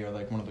CIA or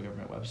like one of the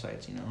government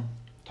websites, you know.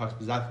 Talks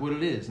exactly what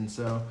it is. And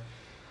so,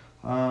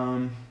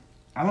 I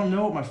don't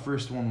know what my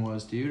first one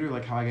was, dude, or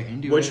like how I got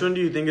into it. Which one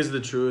do you think is the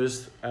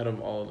truest out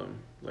of all of them?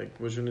 Like,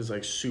 which one is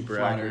like super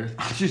Flat accurate? Earth.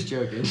 I'm just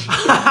joking.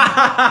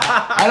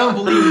 I don't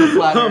believe in the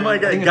flat Earth. Oh my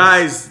god,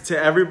 guys! To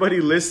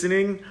everybody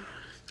listening,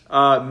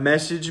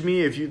 message me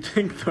if you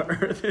think the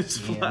Earth is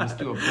flat. Let's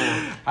do a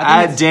poll.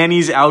 At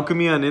Danny's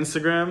Alchemy on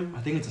Instagram.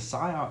 I think it's a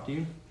psyop,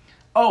 dude.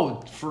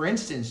 Oh, for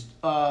instance,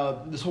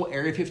 this whole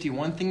Area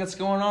 51 thing that's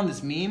going on,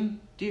 this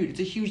meme, dude, it's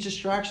a huge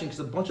distraction because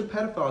a bunch of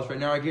pedophiles right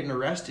now are getting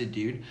arrested,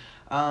 dude.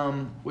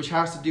 Which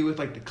has to do with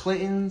like the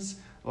Clintons,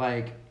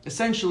 like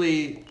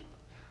essentially.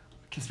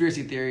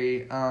 Conspiracy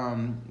theory,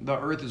 the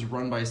Earth is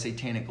run by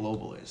satanic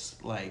globalists,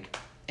 like,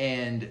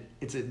 and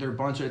it's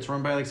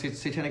run by like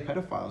satanic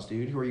pedophiles,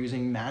 dude, who are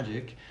using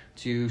magic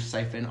to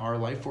siphon our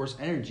life force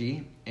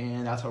energy,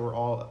 and that's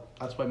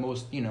why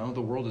most, you know,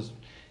 the world is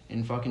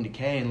in fucking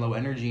decay and low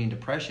energy and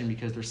depression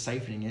because they're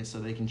siphoning it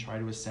so they can try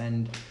to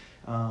ascend.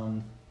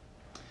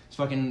 It's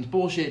fucking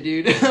bullshit,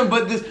 dude.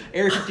 But this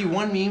Area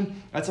 51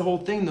 meme, that's a whole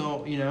thing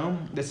though, you know,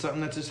 that's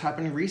something that's just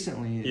happening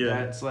recently. Yeah.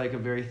 That's like a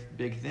very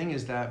big thing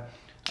is that.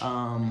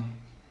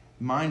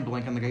 Mind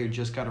blank on the guy who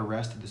just got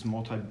arrested, this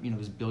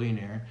this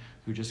billionaire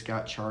who just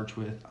got charged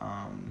with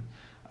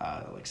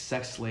like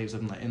sex slaves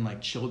and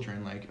like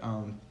children, like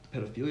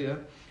pedophilia,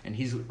 and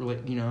he's really,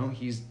 you know,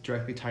 he's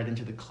directly tied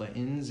into the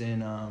Clintons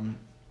and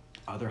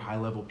other high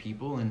level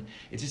people, and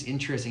it's just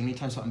interesting.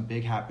 Anytime something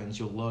big happens,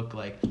 you'll look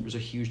like there's a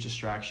huge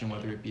distraction,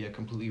 whether it be a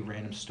completely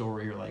random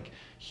story or like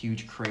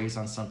huge craze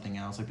on something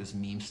else, like this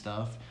meme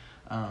stuff.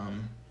 But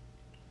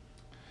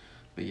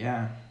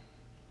yeah.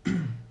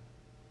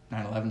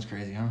 9/11's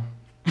crazy, huh?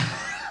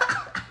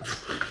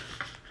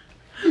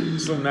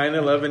 So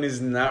 9/11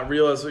 is not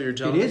real. That's what you're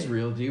telling me? It is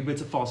real, dude, but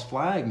it's a false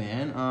flag,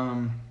 man.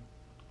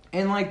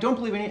 And like, don't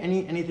believe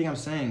anything I'm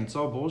saying. It's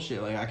all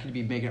bullshit. Like, I could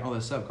be making all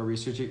this up. Go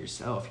research it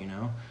yourself. You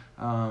know,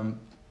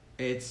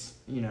 it's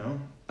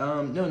no,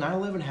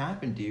 9/11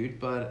 happened, dude.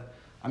 But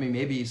I mean,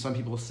 maybe some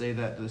people say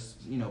that this,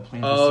 you know,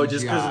 plane. Oh,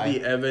 just because of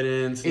the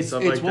evidence and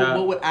stuff like that.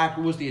 What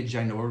was the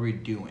agenda? What were we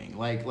doing?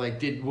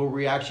 Were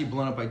we actually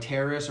blown up by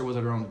terrorists, or was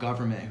it our own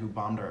government who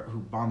bombed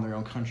their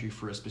own country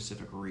for a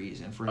specific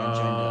reason, for an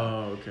agenda?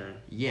 Oh, okay.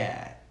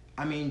 Yeah,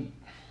 I mean,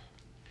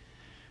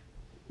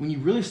 when you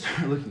really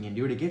start looking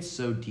into it, it gets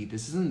so deep.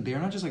 They're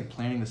not just like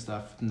planning this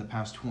stuff in the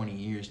past 20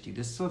 years, dude.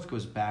 This stuff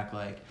goes back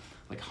like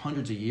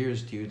hundreds of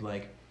years, dude.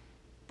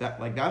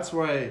 That's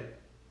why.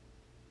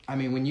 I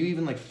mean, when you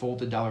even like fold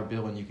the dollar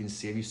bill and you can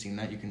see, have you seen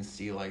that? You can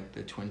see like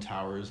the Twin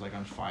Towers like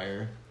on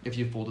fire if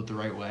you fold it the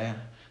right way.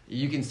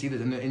 You can see that,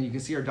 and you can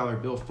see our dollar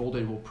bill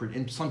folded.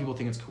 And some people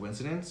think it's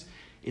coincidence.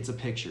 It's a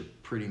picture,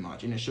 pretty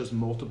much, and it shows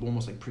multiple,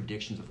 almost like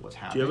predictions of what's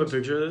happening. Do you have a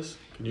picture of this?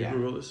 Can you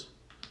Google this?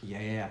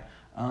 Yeah.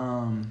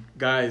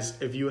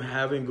 Guys, if you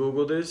haven't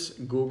Googled this,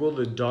 Google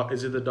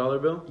is it the dollar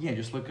bill? Yeah,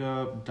 just look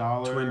up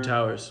dollar Twin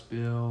Towers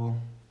bill,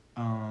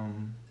 right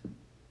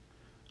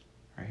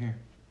here.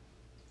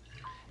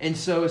 And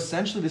so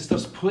essentially this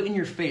stuff's put in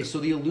your face. So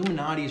the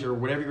Illuminatis or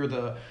whatever, or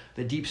the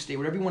deep state,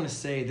 whatever you want to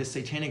say, this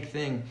satanic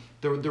thing,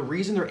 the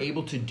reason they're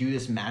able to do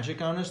this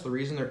magic on us, the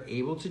reason they're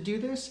able to do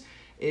this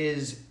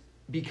is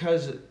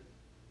because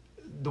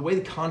the way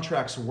the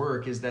contracts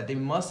work is that they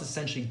must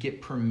essentially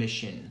get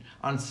permission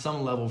on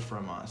some level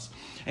from us.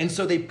 And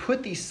so they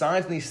put these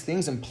signs and these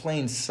things in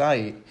plain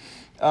sight.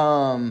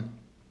 Yeah,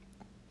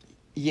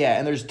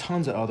 and there's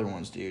tons of other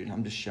ones, dude.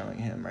 I'm just showing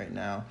him right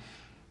now.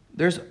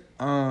 There's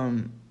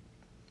other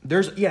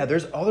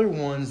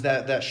ones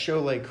that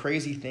show like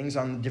crazy things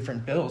on the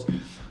different bills,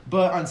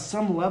 but on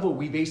some level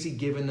we basically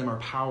given them our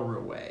power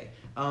away.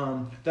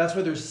 That's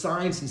why there's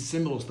signs and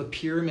symbols, the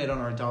pyramid on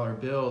our dollar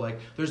bill, like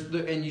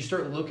and you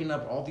start looking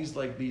up all these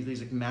like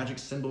these like magic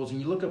symbols, and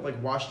you look up like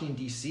Washington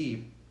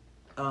DC,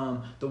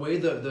 the way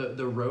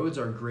the roads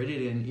are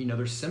gridded in, you know,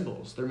 they're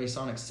symbols, they're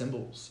Masonic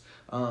symbols.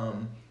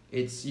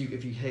 If you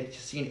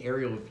see an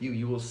aerial view,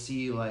 you will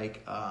see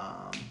like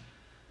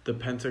the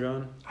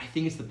Pentagon. I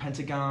think it's the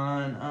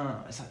Pentagon,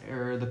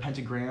 or the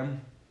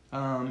pentagram.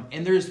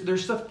 And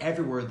there's stuff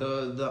everywhere.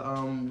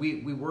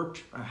 We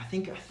worked. I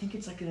think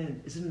it's like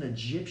is it an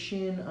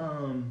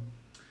Egyptian?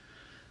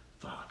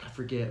 I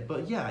forget.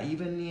 But yeah,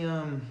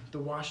 even the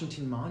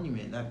Washington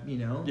Monument. That, you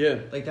know. Yeah.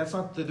 Like that's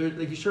not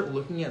like you start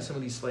looking at some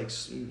of these, like,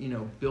 you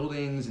know,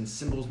 buildings and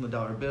symbols in the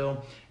dollar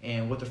bill,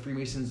 and what the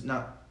Freemasons,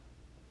 not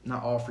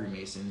all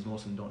Freemasons,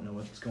 most of them don't know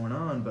what's going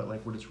on, but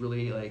like what it's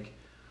really like,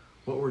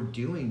 what we're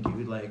doing,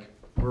 dude. Like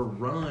we're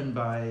run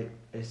by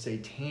a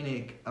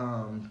satanic.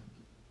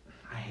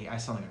 I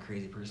sound like a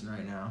crazy person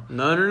right now.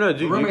 No,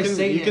 dude.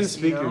 You can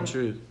speak your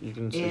truth. You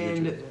can speak your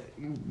truth.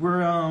 And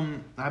we're,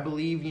 I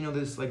believe, you know,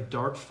 this like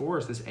dark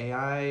force, this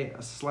AI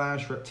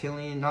 /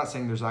 reptilian. Not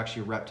saying there's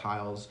actually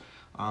reptiles,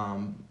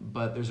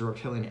 but there's a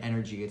reptilian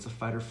energy. It's a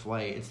fight or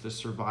flight. It's the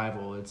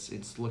survival.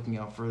 It's looking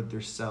out for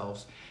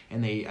themselves.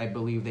 And I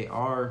believe they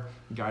are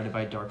guided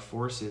by dark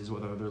forces.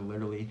 Whether they're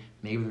literally,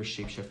 maybe they're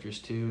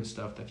shapeshifters too and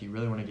stuff. That if you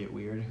really want to get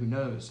weird, who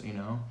knows? You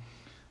know,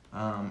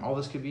 all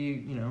this could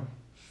be, you know.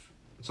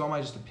 It's all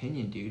my just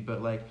opinion, dude.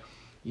 But like,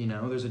 you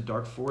know, there's a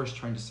dark force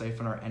trying to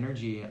siphon our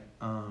energy.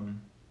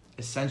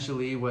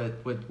 Essentially, what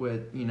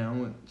you know,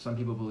 what some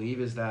people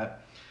believe is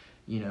that,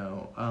 you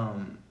know,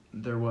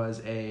 there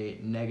was a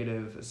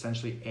negative,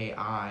 essentially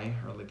AI,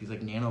 or like these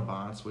like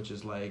nanobots, which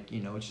is like,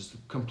 you know, it's just a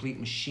complete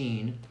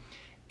machine,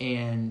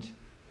 and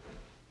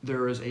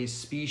there was a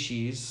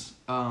species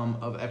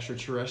of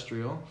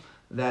extraterrestrial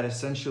that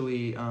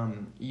essentially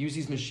use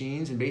these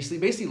machines and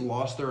basically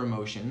lost their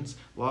emotions,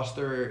 lost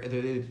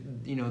they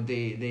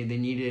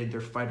needed their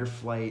fight or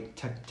flight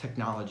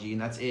technology, and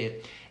that's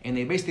it. And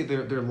they basically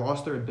they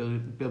lost their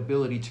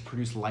ability to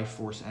produce life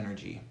force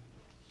energy.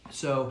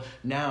 So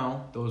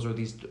now those are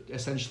these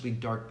essentially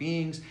dark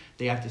beings.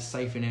 They have to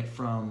siphon it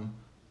from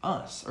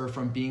us, or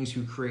from beings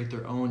who create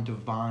their own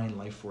divine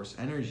life force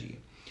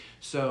energy.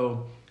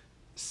 So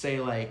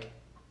say like,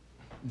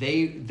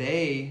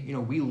 they you know,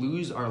 we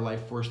lose our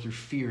life force through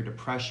fear,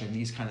 depression,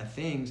 these kind of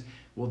things.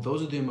 Well,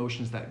 those are the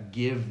emotions that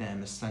give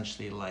them,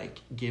 essentially,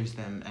 like, gives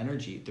them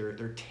energy.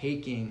 They're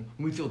taking,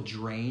 when we feel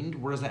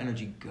drained, where does that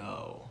energy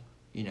go?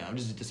 You know,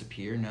 does it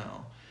disappear?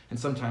 No. And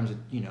sometimes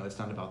you know, it's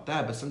not about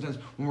that, but sometimes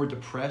when we're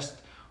depressed,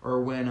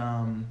 or when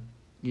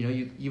you know,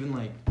 you even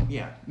like,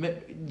 yeah,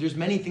 there's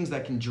many things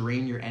that can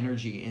drain your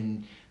energy,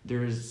 and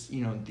there's,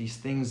 you know, these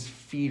things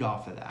feed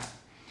off of that.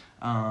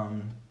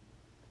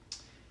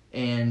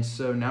 And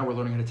so now we're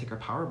learning how to take our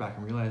power back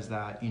and realize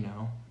that, you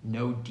know,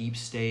 no deep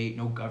state,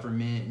 no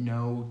government,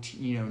 no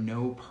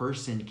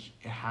person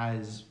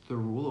has the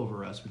rule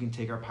over us. We can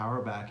take our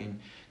power back and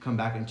come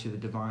back into the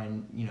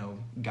divine, you know,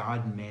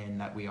 God man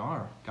that we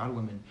are, God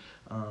woman.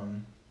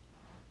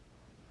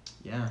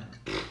 Yeah.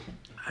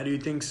 How do you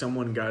think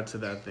someone got to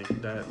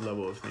that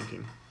level of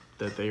thinking,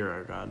 that they are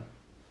a God?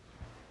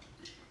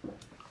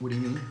 What do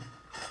you mean?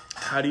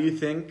 How do you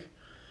think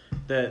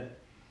that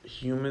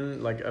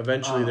human, like,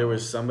 eventually there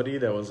was somebody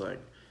that was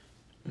like,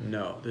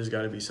 no, there's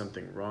got to be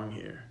something wrong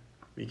here,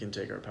 we can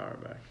take our power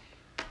back?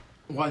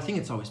 Well, I think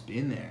it's always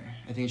been there.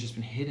 I think it's just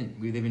been hidden.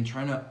 They've been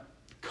trying to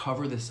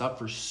cover this up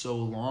for so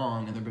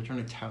long, and they've been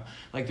trying to tell,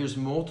 like, there's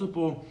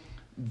multiple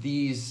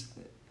these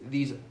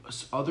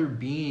other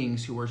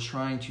beings who are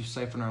trying to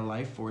siphon our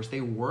life force.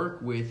 They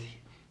work with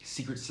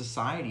secret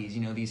societies,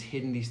 you know, these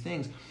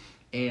things,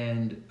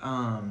 and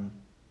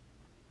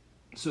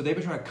so they've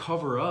been trying to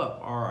cover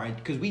up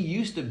because we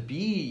used to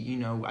be, you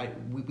know,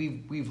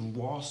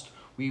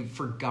 we've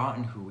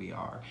forgotten who we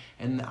are.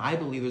 And I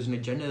believe there's an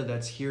agenda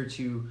that's here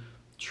to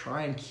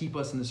try and keep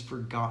us in this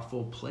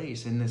forgetful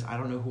place, in this, I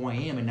don't know who I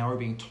am, and now we're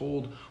being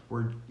told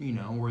we're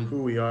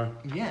who we are.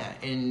 Yeah,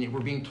 and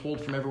we're being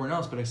told from everyone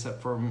else, but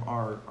except from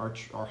our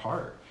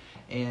heart.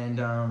 And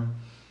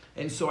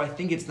so I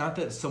think it's not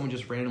that someone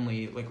just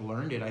randomly like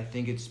learned it. I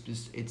think it's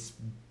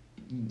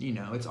you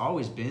know, it's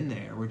always been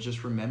there. We're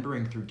just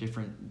remembering through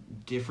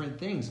different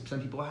things.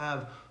 Some people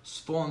have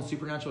full-on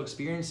supernatural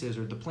experiences,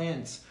 or the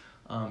plants,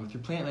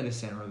 through plant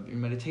medicine, or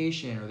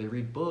meditation, or they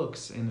read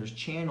books, and there's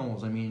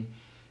channels. I mean,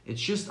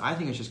 I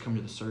think it's just come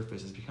to the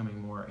surface. It's becoming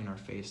more in our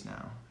face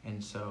now.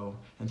 And so,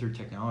 and through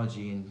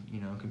technology and, you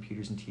know,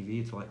 computers and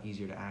TV, it's a lot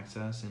easier to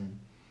access, and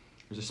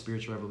there's a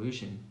spiritual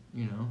revolution,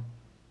 you know.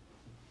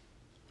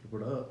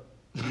 What up?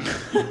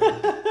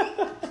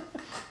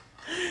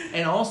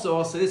 And also,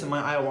 I'll say this, in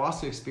my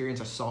ayahuasca experience,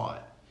 I saw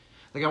it.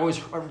 Like,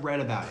 I've read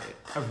about it.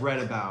 I've read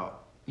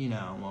about, you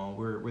know, well,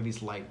 we're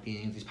these light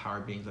beings, these power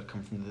beings that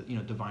come from the, you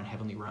know, divine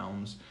heavenly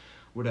realms,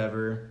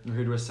 whatever. We're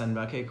here to ascend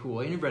back. Okay,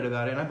 cool. And you've read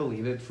about it, and I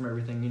believe it from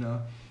everything, you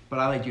know. But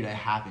I like, dude, it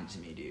happened to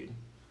me, dude.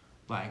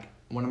 Like,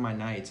 one of my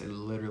nights, I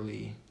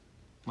literally,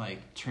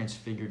 like,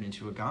 transfigured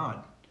into a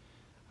god.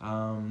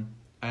 I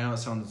know it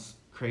sounds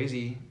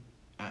crazy.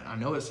 I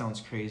know it sounds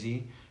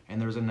crazy. And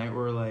there was a night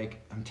where,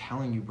 like, I'm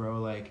telling you, bro,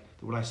 like,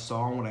 what I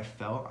saw and what I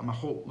felt,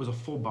 was a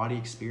full body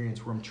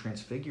experience where I'm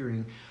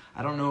transfiguring.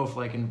 I don't know if,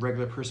 like, a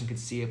regular person could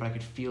see it, but I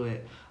could feel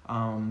it.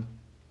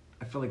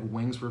 I felt like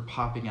wings were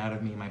popping out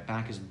of me. My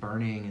back is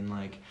burning, and,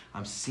 like,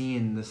 I'm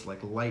seeing this,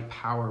 like, light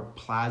power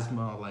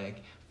plasma,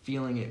 like,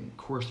 feeling it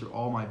course through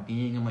all my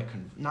being. I'm, like,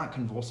 not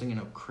convulsing in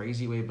a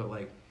crazy way, but,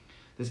 like,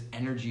 this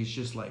energy is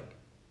just, like,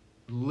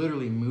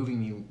 literally moving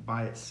me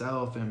by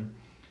itself. And,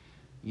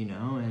 you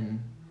know,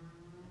 and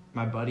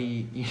my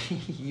buddy,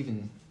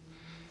 even,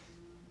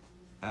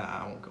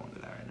 I won't go into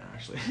that right now,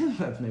 actually.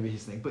 That's maybe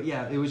his thing. But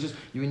yeah, it was just,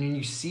 when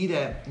you see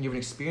that, and you have an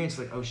experience,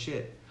 like, oh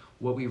shit,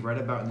 what we've read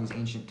about in these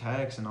ancient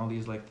texts and all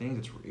these, like, things,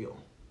 it's real,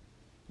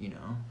 you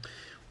know?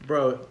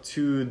 Bro,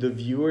 to the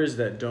viewers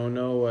that don't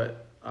know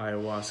what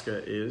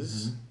ayahuasca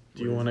is,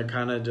 do you want to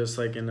kind of just,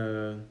 like, in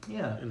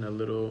a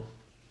little...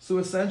 So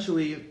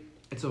essentially,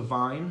 it's a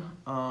vine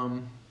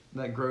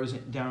that grows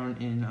down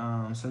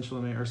in Central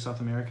America or South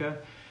America,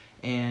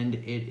 and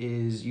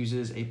it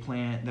uses a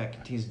plant that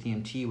contains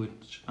DMT,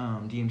 which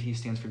DMT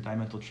stands for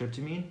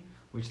dimethyltryptamine,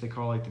 which they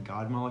call, like, the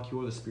God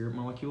molecule, the spirit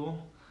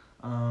molecule.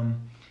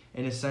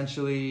 And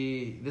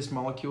essentially, this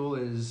molecule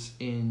is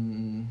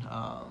in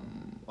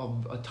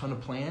a ton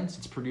of plants.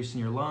 It's produced in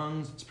your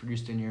lungs. It's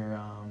produced in your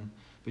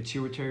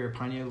pituitary or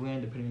pineal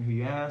gland, depending on who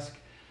you ask.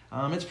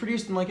 It's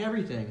produced in, like,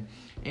 everything.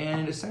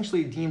 And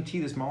essentially,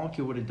 DMT, this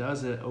molecule, what it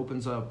does, it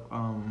opens up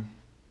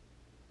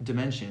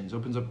dimensions,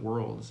 opens up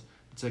worlds.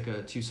 It's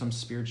like to some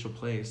spiritual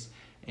place.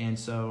 And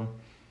so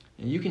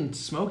you can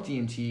smoke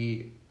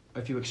DMT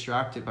if you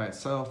extract it by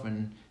itself,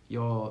 and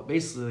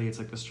basically it's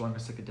like the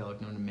strongest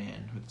psychedelic known to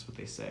man. That's what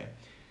they say.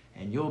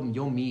 And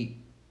you'll meet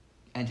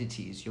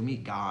entities. You'll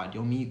meet God.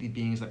 You'll meet the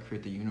beings that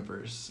create the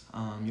universe.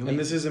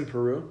 This is in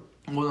Peru?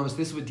 Well, no,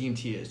 this is what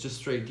DMT is. Just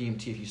straight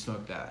DMT if you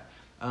smoke that.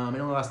 It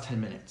only lasts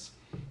 10 minutes.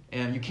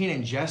 And you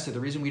can't ingest it. The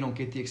reason we don't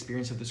get the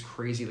experience of this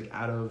crazy, like,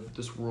 out of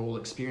this world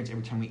experience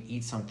every time we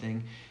eat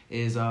something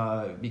is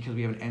because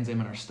we have an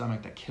enzyme in our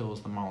stomach that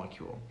kills the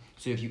molecule.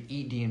 So if you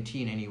eat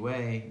DMT in any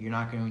way, you're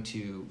not going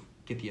to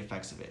get the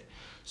effects of it.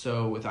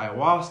 So with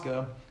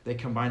ayahuasca, they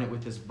combine it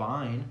with this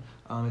vine.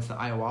 It's the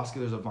ayahuasca,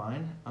 there's a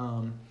vine.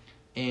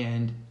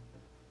 And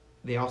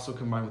they also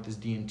combine with this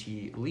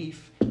DMT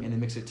leaf, and they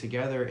mix it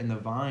together, and the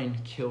vine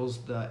kills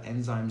the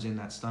enzymes in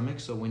that stomach.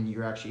 So when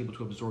you're actually able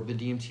to absorb the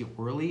DMT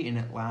orally, and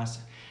it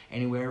lasts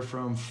anywhere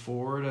from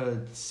 4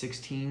 to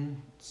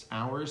 16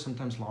 hours,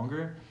 sometimes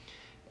longer.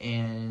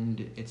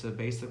 And it's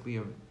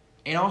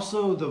and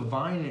also the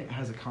vine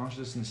has a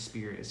consciousness and a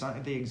spirit. It's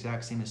not the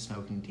exact same as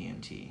smoking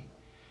DMT.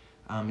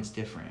 It's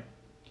different.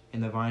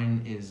 And the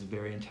vine is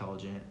very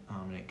intelligent,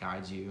 and it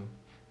guides you,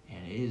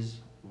 and it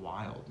is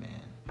wild, man.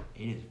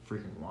 It is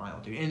freaking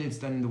wild, dude. And it's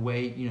done the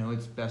way, you know,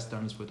 it's best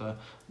done is with a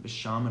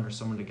shaman or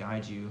someone to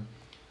guide you.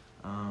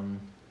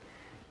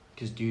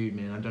 Because, dude,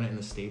 man, I've done it in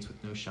the States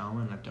with no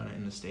shaman. I've done it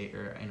in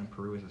in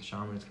Peru with a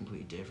shaman. It's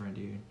completely different,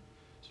 dude.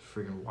 It's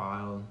freaking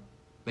wild.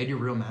 They do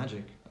real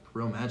magic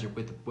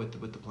with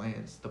the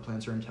plants. The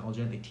plants are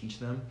intelligent. They teach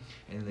them,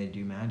 and they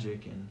do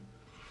magic. And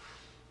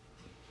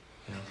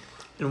yeah.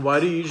 And why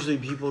do usually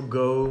people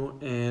go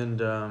and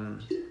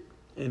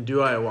do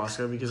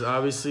ayahuasca? Because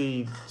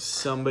obviously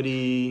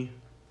somebody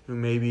who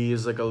maybe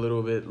is, like, a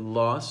little bit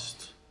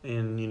lost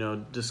in, you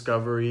know,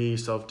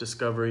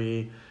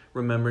 self-discovery,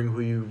 remembering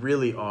who you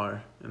really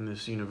are in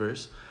this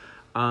universe.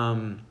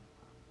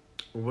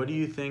 What do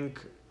you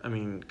think? I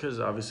mean, because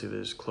obviously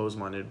there's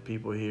closed-minded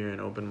people here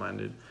and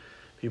open-minded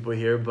people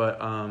here, but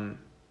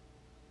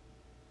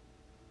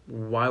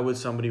why would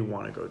somebody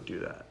want to go do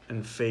that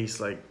and face,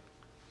 like,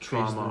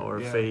 trauma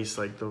or face,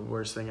 like, the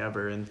worst thing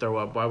ever and throw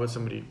up? Why would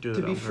somebody do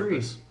that on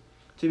purpose?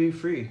 To be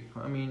free.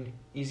 I mean,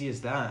 easy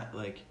as that.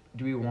 Like,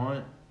 do we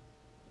want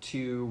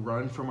to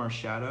run from our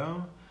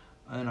shadow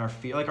and our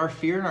fear? Like, our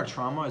fear and our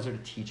trauma is there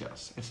to teach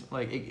us. It's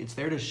like it's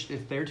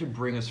there to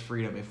bring us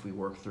freedom if we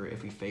work through it,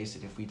 if we face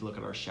it, if we look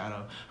at our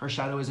shadow. Our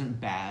shadow isn't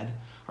bad.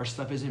 Our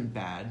stuff isn't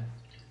bad.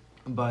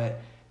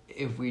 But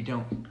if we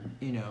don't,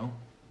 you know,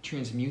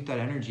 transmute that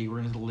energy,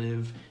 we're going to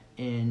live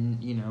in,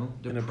 you know,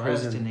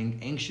 depressed and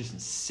anxious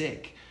and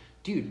sick.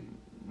 Dude,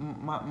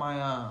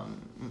 my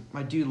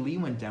dude Lee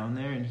went down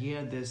there, and he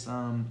had this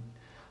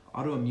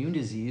autoimmune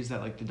disease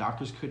that like the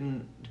doctors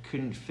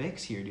couldn't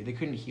fix here, dude. They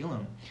couldn't heal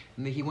him,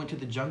 and then he went to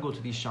the jungle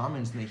to these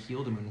shamans, and they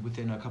healed him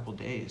within a couple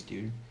days,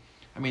 dude.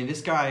 I mean,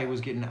 this guy was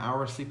getting an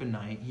hour of sleep a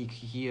night.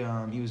 He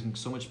was in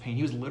so much pain.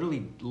 He was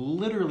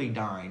literally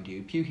dying,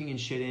 dude, puking and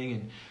shitting,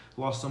 and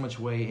lost so much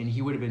weight, and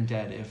he would have been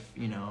dead if,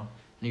 you know.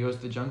 And he goes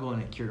to the jungle,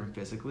 and it cured him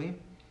physically.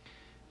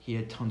 He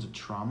had tons of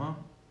trauma.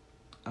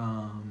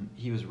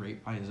 He was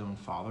raped by his own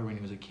father when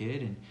he was a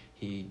kid, and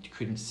he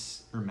couldn't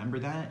remember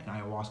that, and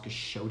ayahuasca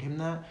showed him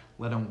that,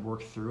 let him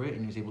work through it,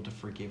 and he was able to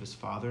forgive his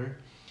father.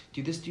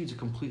 Dude, this dude's a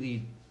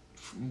completely,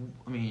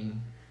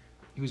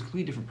 he was a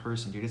completely different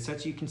person, dude.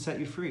 It can set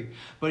you free.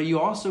 But you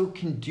also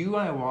can do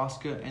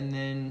ayahuasca, and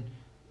then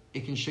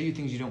it can show you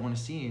things you don't want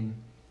to see, and,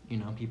 you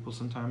know, people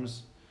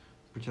sometimes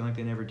pretend like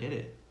they never did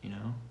it, you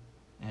know?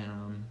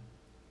 And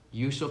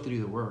you still have to do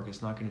the work.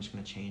 It's not just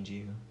going to change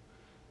you,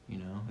 you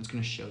know? It's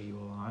going to show you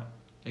a lot.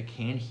 It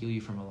can heal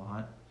you from a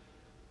lot.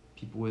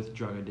 People with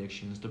drug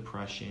addictions,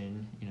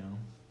 depression, you know,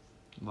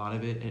 a lot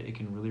of it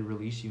can really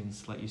release you and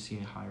let you see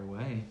a higher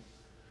way,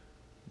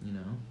 you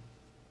know?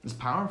 It's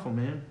powerful,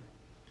 man.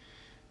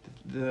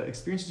 The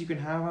experiences you can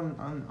have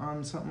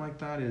on something like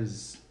that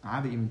is, I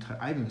haven't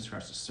even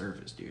scratched the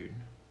surface, dude.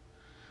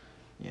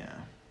 Yeah.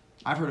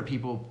 I've heard of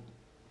people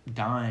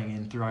dying,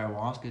 and through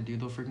ayahuasca, dude,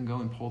 they'll freaking go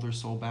and pull their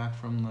soul back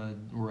from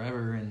the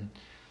wherever, and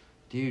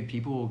dude,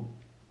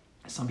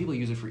 some people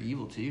use it for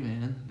evil too,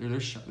 man.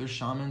 There's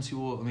shamans who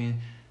will, I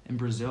mean, in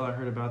Brazil, I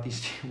heard about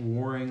these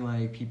warring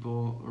like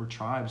people or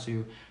tribes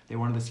who they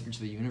wanted the secrets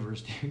of the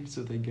universe, dude.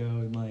 So they go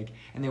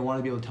and they want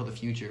to be able to tell the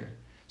future.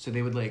 So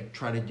they would like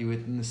try to do it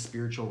in the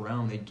spiritual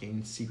realm. They'd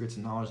gain secrets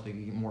and knowledge. They'd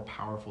get more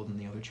powerful than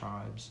the other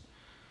tribes.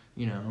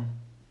 You know,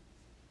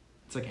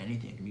 it's like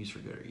anything. It can be used for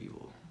good or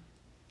evil.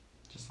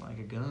 Just like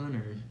a gun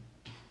or,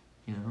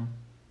 you know,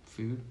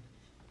 food,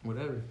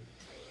 whatever.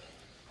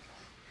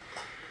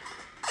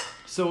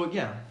 So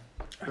yeah,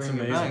 that's bring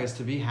amazing. it back is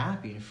to be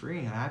happy and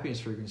free.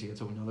 Happiness frequency.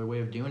 It's another way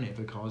of doing it. If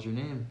it calls your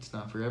name, it's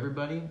not for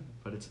everybody,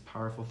 but it's a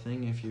powerful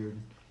thing if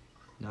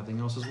nothing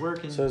else is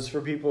working. So it's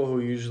for people who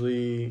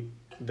usually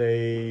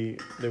they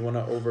want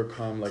to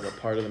overcome like a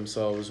part of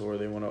themselves, or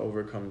they want to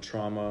overcome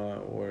trauma,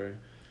 or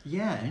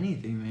yeah,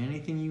 anything, man.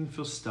 Anything you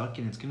feel stuck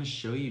in, it's gonna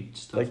show you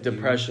stuff. Like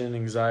depression,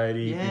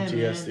 anxiety,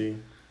 PTSD.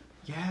 Man.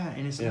 Yeah,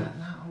 and it's not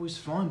always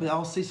fun, but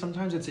I'll say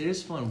sometimes it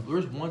is fun. There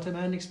was one time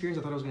I had an experience,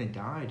 I thought I was gonna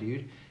die,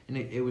 dude, and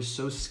it was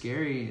so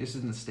scary. This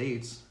is in the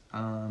States.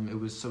 It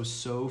was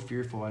so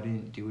fearful. I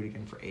didn't do it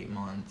again for 8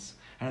 months,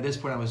 and at this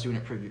point I was doing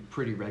it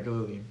pretty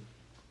regularly.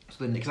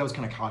 So then, because I was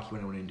kind of cocky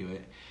when I went into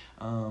it,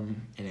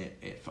 and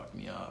it fucked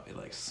me up. It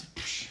like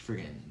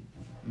friggin'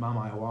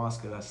 Mama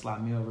Ayahuasca that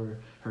slapped me over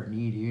her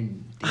knee,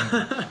 dude.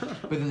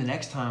 But then the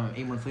next time,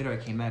 8 months later, I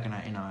came back and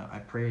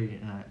I prayed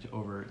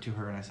over to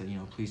her and I said, you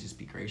know, please just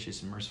be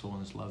gracious and merciful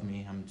and just love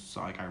me. I'm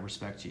sorry, I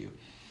respect you,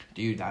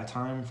 dude. That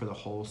time for the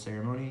whole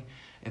ceremony,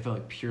 it felt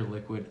like pure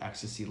liquid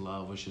ecstasy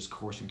love was just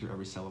coursing through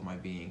every cell of my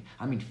being.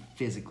 I mean,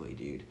 physically,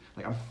 dude.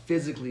 Like I'm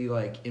physically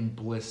like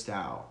blissed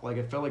out. Like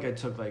it felt like I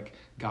took like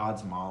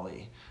God's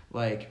Molly.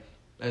 Like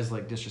as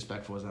like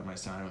disrespectful as that might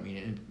sound, I don't mean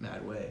it in a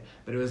bad way,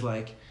 but it was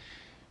like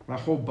my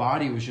whole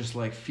body was just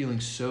like feeling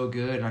so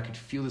good, and I could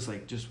feel this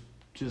like just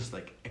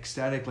like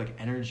ecstatic like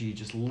energy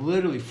just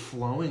literally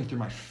flowing through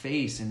my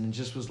face, and it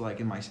just was like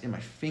in my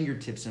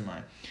fingertips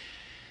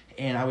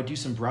and I would do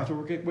some breath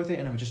work with it,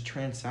 and I would just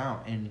trance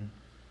out. And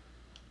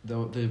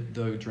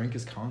the drink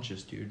is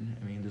conscious, dude.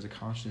 I mean, there's a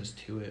consciousness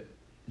to it.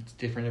 It's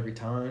different every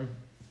time.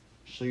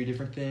 Show you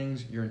different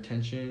things. Your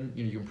intention,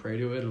 you know, you can pray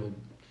to it.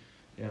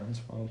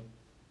 It's wild.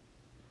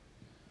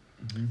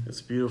 Mm-hmm.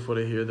 It's beautiful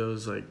to hear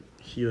those like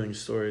healing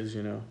stories,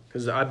 you know,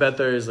 because I bet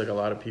there is like a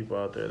lot of people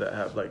out there that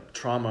have like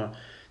trauma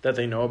that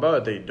they know about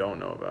that they don't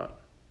know about,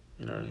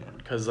 you know,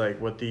 because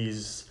like what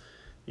these,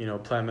 you know,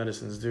 plant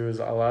medicines do is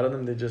a lot of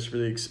them, they just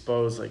really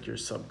expose like your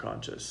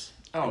subconscious,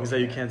 things that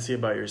you can't see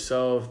about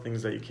yourself,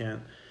 things that you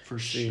can't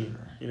see,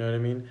 sure. You know what I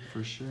mean?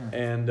 For sure.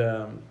 And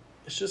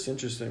it's just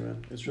interesting,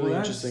 man. It's really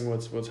interesting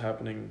what's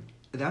happening.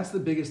 That's the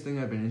biggest thing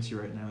I've been into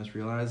right now, is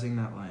realizing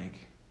that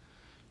like,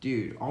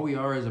 dude, all we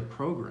are is a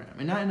program.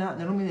 And I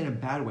don't mean it in a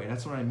bad way.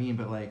 That's what I mean.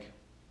 But, like,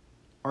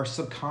 our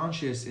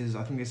subconscious is,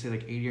 I think they say,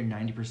 like, 80 or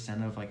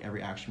 90% of, like,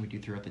 every action we do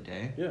throughout the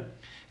day. Yeah.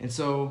 And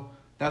so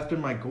that's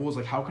been my goal, is,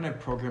 like, how can I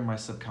program my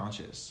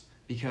subconscious?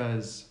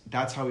 Because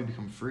that's how we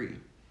become free,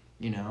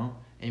 you know?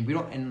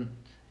 And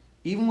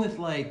even with,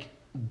 like,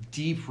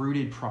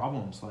 deep-rooted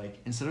problems, like,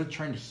 instead of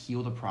trying to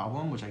heal the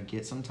problem, which I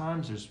get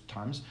sometimes, there's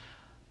times,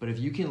 but if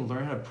you can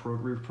learn how to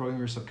reprogram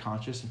your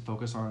subconscious and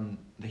focus on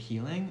the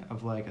healing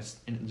of like,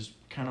 and just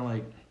kind of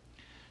like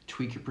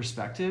tweak your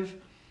perspective,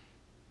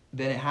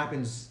 then it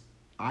happens.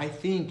 I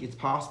think it's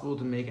possible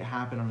to make it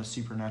happen on a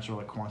supernatural,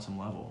 like quantum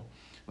level,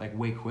 like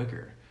way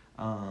quicker.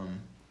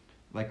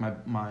 Like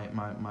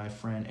my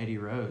friend Eddie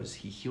Rose,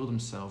 he healed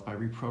himself by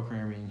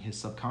reprogramming his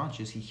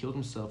subconscious. He healed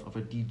himself of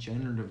a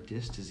degenerative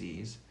disc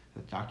disease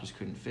that doctors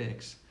couldn't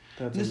fix.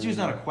 This dude's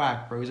not a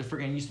quack, bro. He's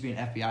he used to be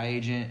an FBI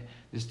agent.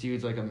 This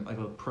dude's like a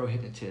pro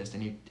hypnotist,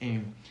 and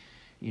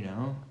you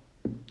know,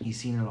 he's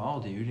seen it all,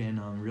 dude, and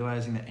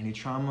realizing that any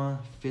trauma,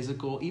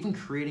 physical, even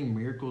creating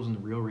miracles in the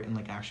real, in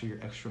like actually your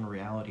external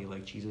reality,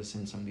 like Jesus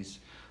and some of these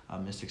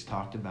mystics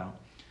talked about,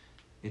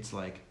 it's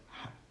like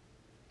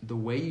the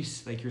way you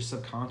like your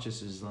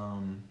subconscious is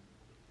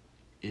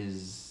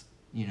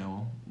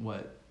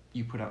what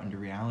you put out into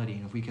reality,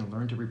 and if we can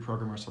learn to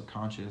reprogram our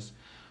subconscious,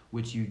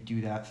 which you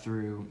do that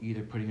through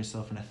either putting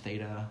yourself in a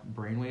theta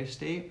brainwave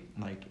state,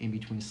 like in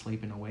between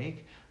sleep and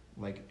awake,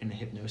 like in a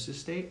hypnosis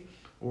state,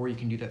 or you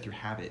can do that through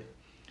habit.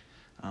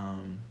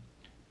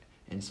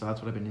 And so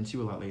that's what I've been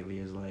into a lot lately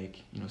is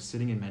like,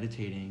 sitting and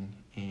meditating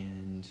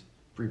and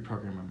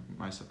reprogramming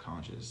my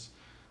subconscious.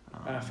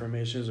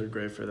 Affirmations are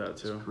great for that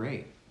too. It's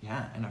great.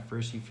 Yeah. And at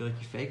first you feel like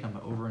you fake them,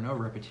 but over and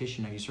over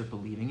repetition, now you start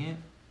believing it,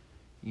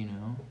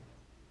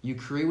 you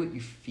create what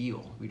you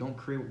feel. We don't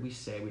create what we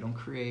say. We don't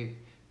create,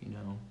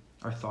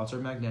 our thoughts are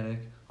magnetic.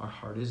 Our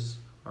heart is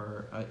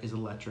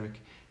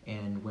electric.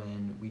 And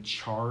when we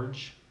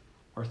charge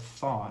our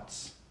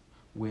thoughts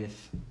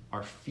with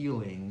our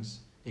feelings,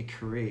 it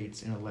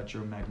creates an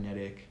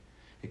electromagnetic,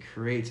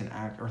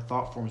 our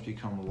thought forms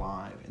become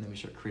alive, and then we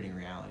start creating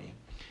reality.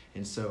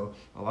 And so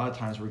a lot of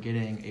times we're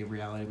getting a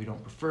reality we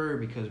don't prefer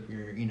because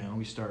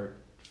we start,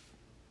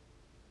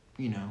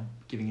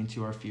 giving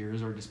into our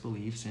fears, our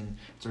disbeliefs, and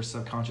it's our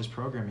subconscious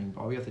programming.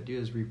 But all we have to do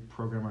is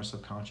reprogram our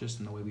subconscious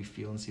and the way we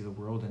feel and see the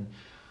world, and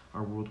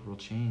our world will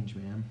change,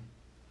 man.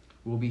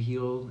 We'll be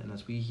healed, and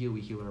as we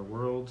heal our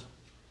world.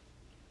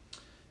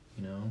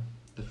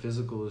 The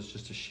physical is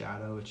just a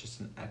shadow. It's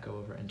just an echo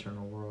of our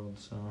internal world.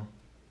 So,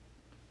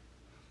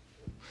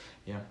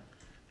 yeah.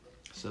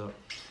 So,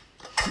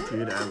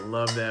 dude, I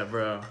love that,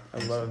 bro. I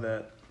love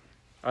that.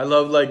 I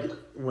love like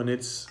when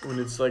it's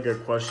like a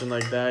question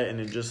like that,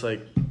 and it just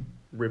like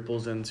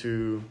ripples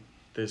into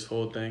this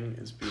whole thing.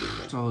 It's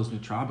beautiful. It's all those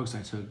nootropics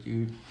I took,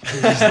 dude.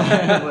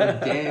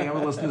 Like, dang, I'm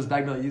gonna listen to this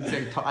back. You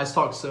say I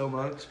talk so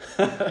much,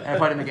 and it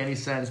probably didn't make any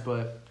sense,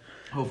 but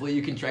hopefully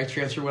you can try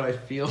transfer what I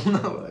feel,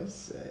 not what I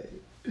say.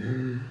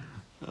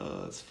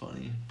 Oh, that's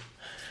funny.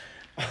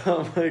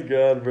 Oh my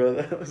god, bro,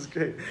 that was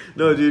great.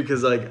 No, dude,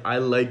 because like I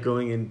like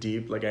going in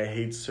deep. Like I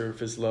hate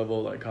surface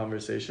level like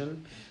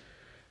conversation,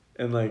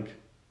 and like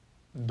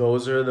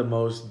those are the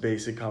most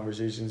basic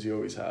conversations you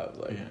always have.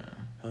 Like,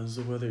 how's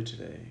the weather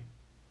today?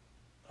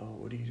 Oh,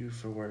 what do you do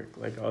for work?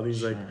 Like all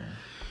these like,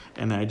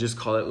 and I just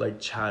call it like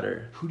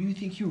chatter. Who do you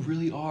think you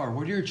really are?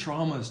 What are your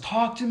traumas?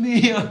 Talk to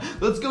me.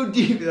 Let's go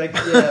deep. Like,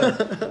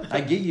 yeah, I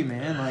get you,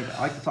 man. Like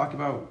I like to talk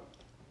about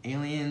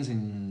aliens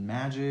and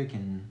magic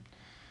and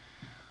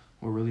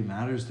what really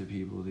matters to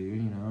people,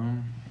 dude,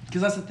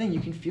 because that's the thing, you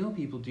can feel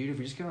people, dude. If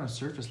we just get on a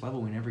surface level,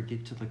 we never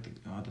get to like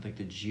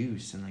the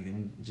juice, and like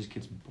then it just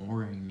gets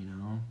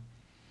boring,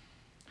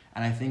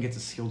 and I think it's a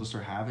skill to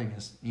start having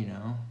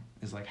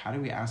is like, how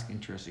do we ask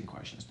interesting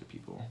questions to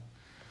people?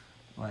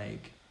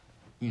 Like,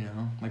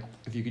 like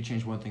if you could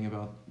change one thing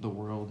about the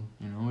world,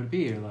 what would it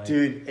be? Or like,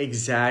 dude,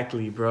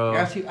 exactly, bro.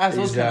 Ask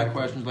those kind of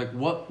questions. Like,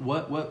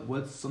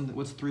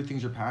 what's 3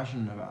 things you're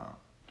passionate about?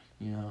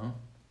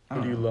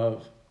 What do you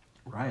love?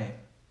 Right.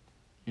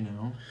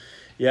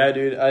 Yeah,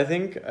 dude. I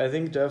think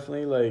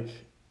definitely like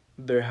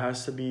there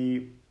has to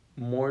be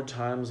more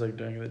times like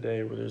during the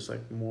day where there's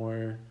like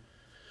more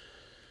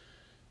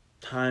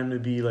time to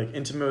be like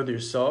intimate with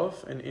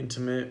yourself and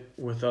intimate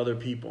with other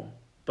people.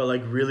 But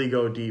like really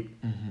go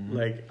deep. Mm-hmm.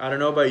 Like I don't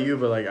know about you,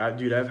 but like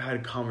I've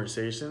had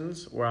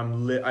conversations where I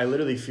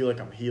literally feel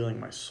like I'm healing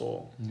my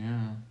soul.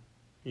 Yeah.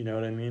 You know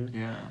what I mean?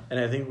 Yeah. And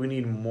I think we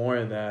need more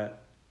of that,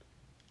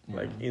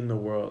 like in the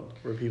world,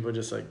 where people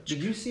just like.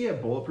 Did you see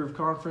at Bulletproof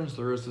Conference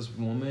there was this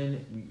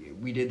woman?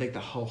 We did like the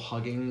whole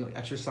hugging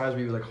exercise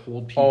where you would like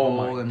hold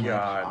people and like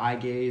eye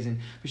gaze,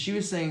 but she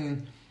was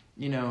saying,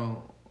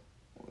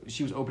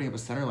 she was opening up a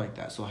center like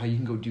that. So how you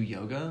can go do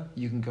yoga,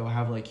 you can go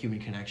have like human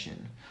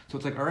connection. So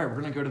it's like, all right,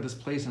 we're gonna go to this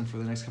place, and for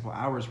the next couple of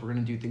hours, we're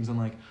gonna do things on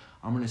like,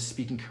 I'm gonna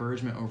speak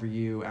encouragement over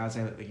you as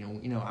I,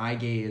 eye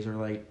gaze, or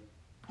like,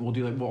 we'll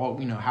do like,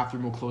 half the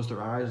room will close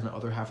their eyes, and the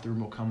other half of the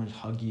room will come and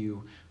hug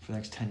you for the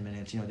next 10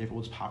 minutes.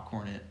 We'll just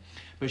popcorn it.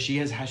 But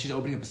she's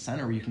opening up a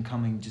center where you can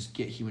come and just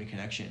get human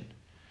connection.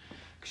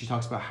 Because she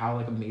talks about how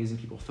like amazing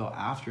people felt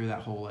after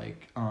that whole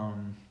like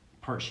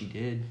part she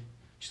did.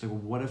 She's like, well,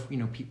 what if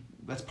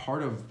that's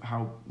part of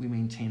how we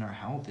maintain our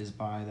health is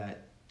by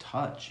that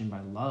touch and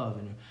by love,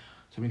 and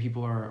so many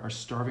people are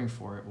starving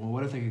for it. Well,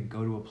 what if they could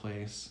go to a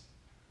place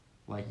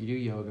like you do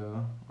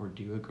yoga or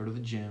go to the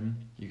gym,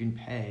 you can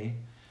pay,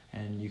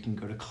 and you can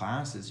go to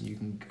classes, and you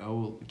can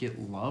go get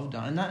love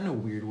done, not in a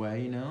weird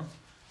way,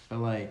 but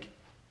like,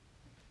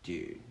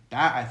 dude,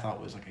 that I thought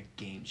was like a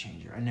game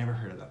changer. I never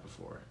heard of that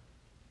before.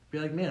 Be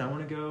like, man, I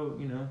want to go,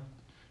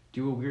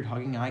 do a weird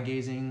hugging, eye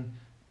gazing,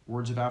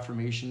 words of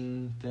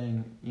affirmation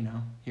thing,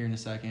 here in a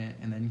second,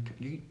 and then,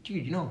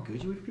 dude, how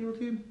good you would feel,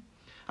 dude?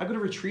 I go to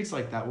retreats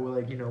like that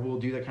where, like, we'll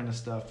do that kind of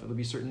stuff. It'll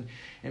be certain,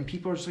 and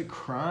people are just, like,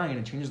 crying.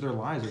 It changes their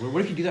lives. Like,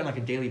 what if you do that on, like,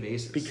 a daily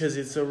basis? Because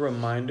it's a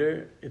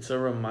reminder,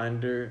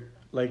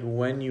 like,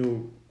 when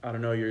you're,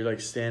 like,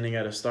 standing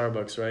at a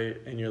Starbucks, right?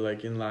 And you're,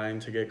 like, in line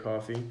to get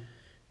coffee.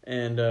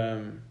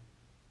 And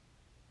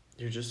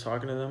you're just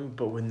talking to them,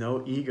 but with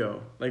no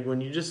ego. Like when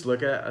you just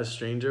look at a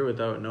stranger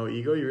without no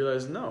ego, you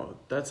realize, no,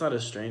 that's not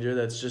a stranger.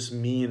 That's just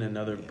me in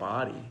another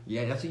body.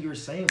 Yeah, that's what you were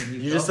saying.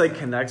 When you just like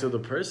connect with the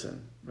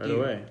person right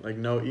away. Like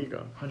no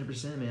ego.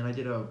 100%, man. I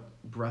did a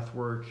breath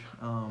work,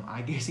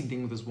 eye gazing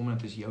thing with this woman at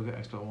this yoga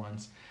expo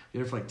once. We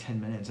did it for like 10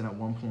 minutes, and at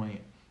one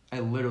point, I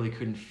literally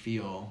couldn't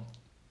feel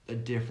a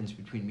difference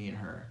between me and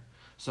her.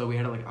 So we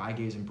had to like eye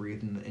gaze and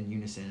breathe in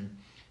unison.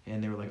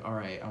 And they were like, all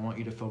right, I want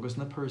you to focus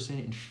on the person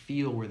and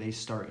feel where they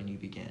start and you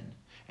begin.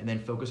 And then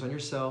focus on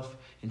yourself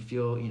and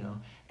feel,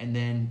 and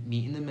then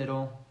meet in the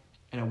middle.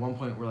 And at one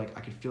point, we're like, I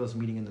could feel us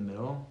meeting in the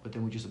middle, but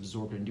then we just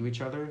absorbed into each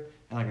other.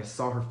 And like I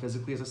saw her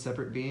physically as a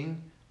separate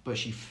being, but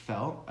she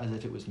felt as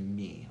if it was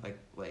me.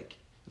 Like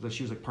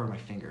she was like part of my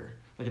finger,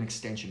 like an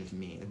extension of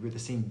me. Like we were the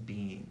same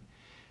being.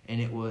 And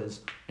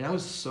I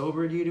was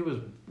sober, dude. It was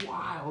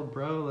wild,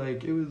 bro.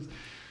 Like it was...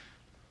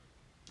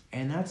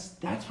 And that's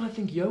what I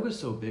think yoga's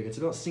so big. It's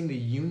about seeing the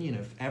union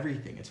of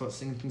everything. It's about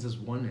seeing things as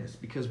oneness.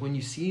 Because when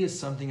you see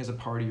something as a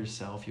part of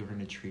yourself, you're going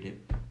to treat it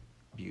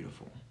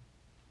beautiful.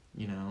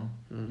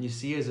 When you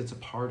see it as it's a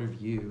part of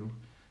you,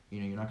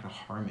 you're not going to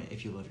harm it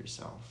if you love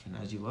yourself. And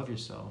as you love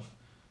yourself,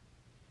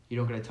 you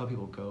don't got to tell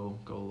people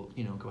go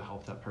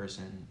help that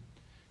person.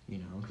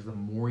 Because the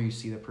more you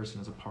see that person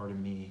as a part of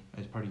me,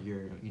 as part of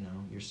your,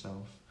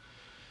 yourself,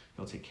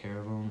 you'll take care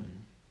of them.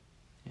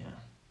 And yeah.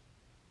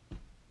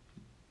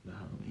 The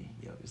homie.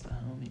 Yoga's the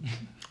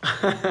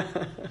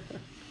homie.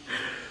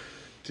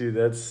 Dude,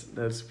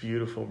 that's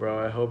beautiful, bro.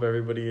 I hope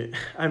everybody...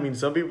 I mean,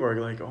 some people are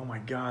like, oh my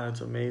God,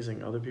 that's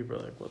amazing. Other people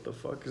are like, what the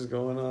fuck is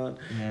going on?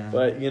 Yeah.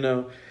 But,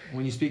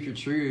 when you speak your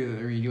truth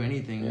or you do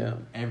anything, yeah,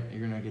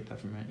 you're going to get that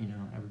from,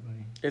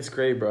 everybody. It's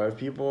great, bro. If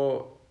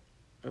people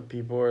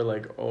are,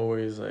 like,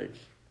 always, like,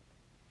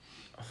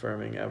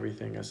 affirming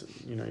everything, as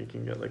you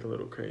can get, like, a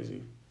little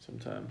crazy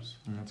sometimes.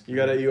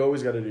 You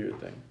always gotta do your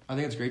thing. I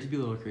think it's great to be a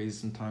little crazy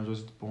sometimes.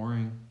 It's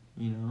boring,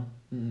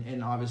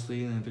 and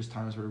obviously, there's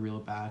times where to reel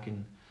it back,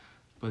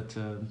 but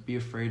to be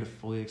afraid to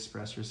fully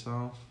express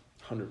yourself.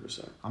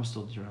 100%. I'm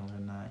still trying to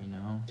learn that,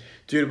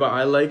 Dude, but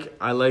I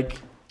like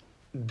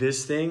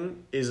this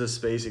thing is a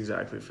space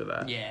exactly for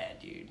that. Yeah,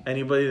 dude.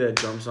 Anybody that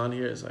jumps on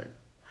here is like,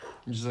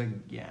 I'm just like,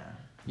 yeah.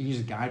 You can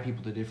just guide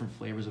people to different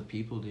flavors of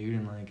people, dude,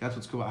 and like that's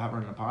what's cool about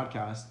running a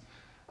podcast.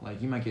 Like,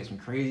 you might get some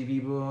crazy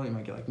people. You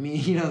might get like me,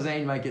 you know what I'm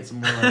saying? You might get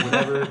some more like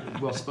whatever,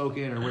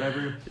 well-spoken or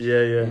whatever.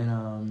 Yeah, yeah.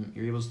 And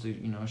you're able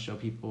to, show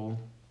people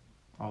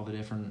all the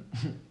different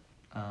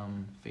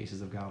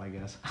faces of God, I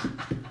guess.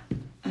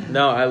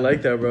 No, I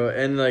like that, bro.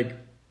 And, like,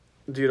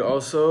 dude,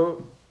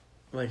 also,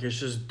 like, it's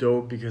just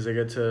dope because I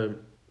get to,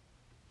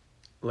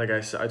 like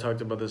I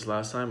talked about this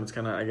last time. It's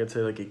kind of, I get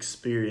to, like,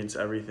 experience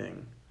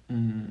everything.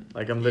 Mm-hmm.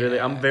 Like,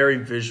 I'm very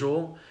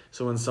visual.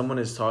 So when someone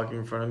is talking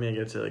in front of me, I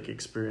get to, like,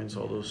 experience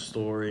all those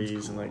stories cool.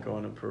 And, like,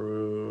 going to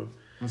Peru.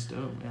 That's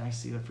dope, man. I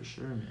see that for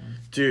sure, man.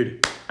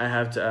 Dude, I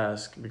have to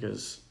ask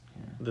because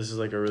this is,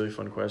 like, a really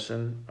fun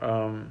question.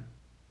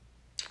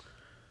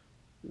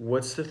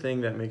 What's the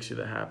thing that makes you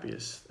the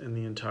happiest in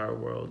the entire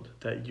world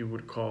that you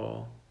would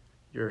call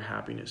your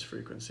happiness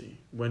frequency?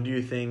 When do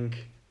you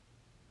think,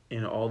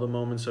 in all the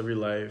moments of your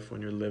life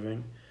when you're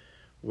living,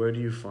 where do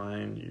you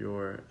find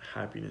your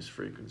happiness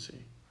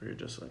frequency? Where you're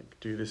just like,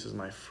 dude, this is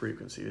my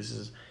frequency. This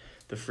is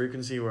the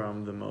frequency where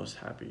I'm the most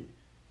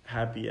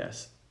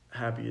happiest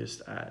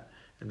at.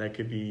 And that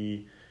could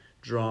be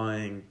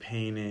drawing,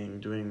 painting,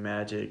 doing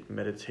magic,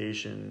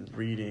 meditation,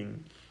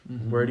 reading.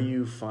 Mm-hmm. Where do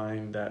you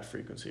find that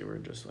frequency where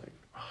you're just like,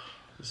 oh,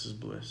 this is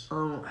bliss?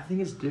 I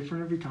think it's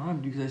different every time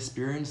because I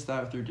experience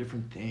that through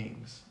different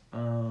things.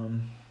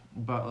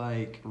 But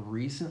like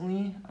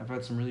recently, I've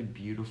had some really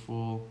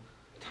beautiful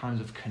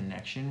times of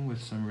connection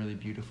with some really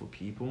beautiful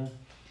people.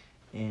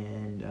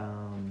 And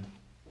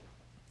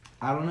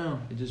I don't know,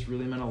 it just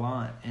really meant a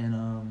lot.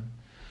 And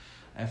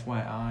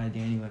FYI,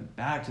 Danny went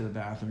back to the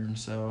bathroom,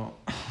 so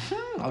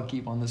I'll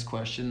keep on this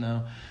question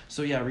though.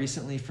 So yeah,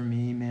 recently for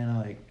me, man,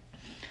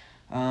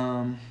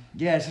 I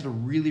just had a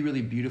really,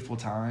 really beautiful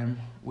time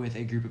with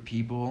a group of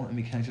people, and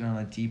we connected on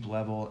a deep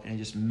level, and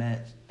it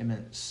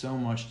meant so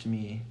much to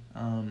me.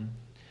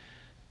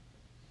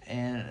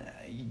 And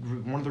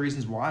one of the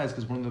reasons why is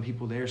because one of the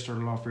people there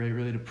started off really,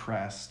 really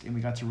depressed, and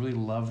we got to really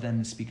love them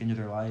and speak into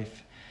their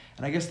life.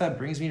 And I guess that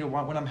brings me to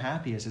when I'm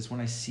happiest. It's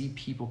when I see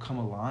people come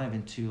alive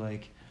into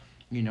like,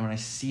 when I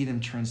see them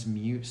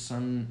transmute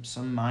some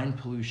mind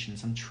pollution,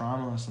 some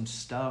trauma, some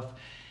stuff,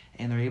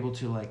 and they're able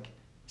to like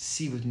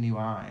see with new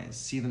eyes,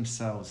 see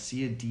themselves,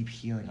 see a deep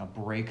healing, a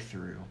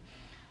breakthrough.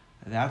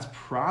 That's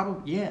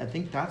probably, I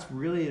think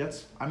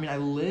I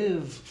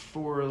live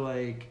for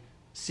like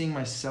seeing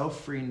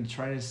myself free and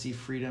trying to see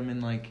freedom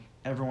in like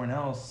everyone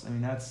else. I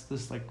mean, that's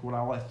just like what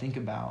all I think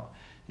about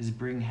is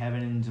bring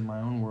heaven into my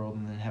own world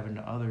and then heaven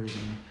to others.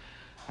 And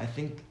I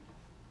think,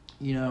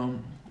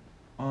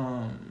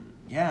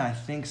 I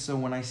think so.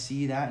 When I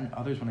see that in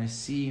others, when I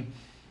see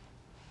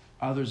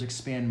others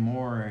expand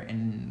more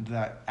and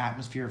that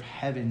atmosphere of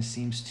heaven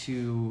seems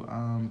to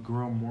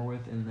grow more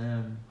within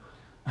them,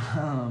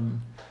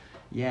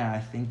 Yeah, I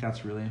think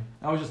that's really.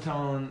 I was just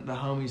telling the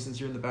homies since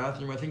you're in the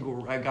bathroom. I think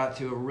what I got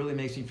to, it really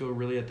makes me feel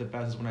really at the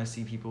best is when I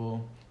see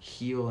people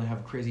heal and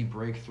have crazy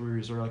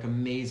breakthroughs or like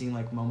amazing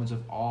like moments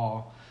of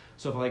awe.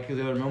 So if like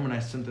the other moment I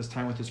spent this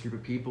time with this group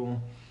of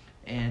people,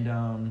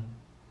 and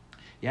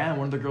yeah,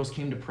 one of the girls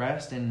came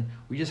depressed, and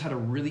we just had a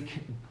really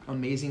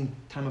amazing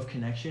time of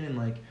connection, and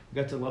like we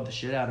got to love the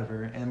shit out of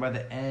her. And by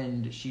the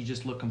end, she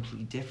just looked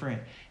completely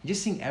different. And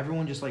just seeing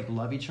everyone just like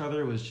love each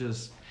other was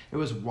just, it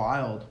was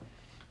wild.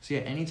 So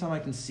yeah, anytime I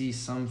can see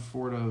some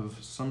sort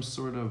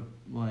of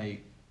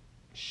like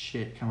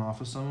shit come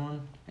off of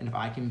someone, and if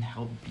I can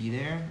help be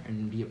there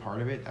and be a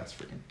part of it, that's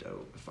freaking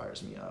dope. It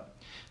fires me up.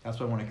 That's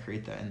why I want to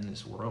create that in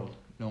this world.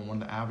 You know,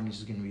 one of the avenues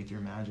is going to be through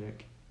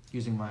magic,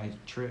 using my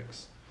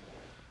tricks.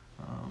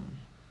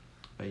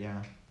 But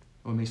yeah,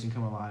 what makes me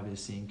come alive is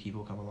seeing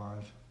people come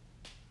alive.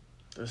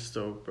 That's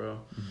dope, bro.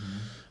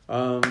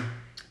 Mm-hmm.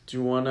 Do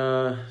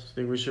you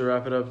think we should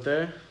wrap it up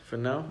there for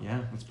now?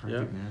 Yeah, that's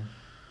perfect, man.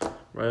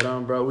 Right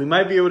on, bro. We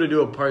might be able to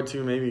do a part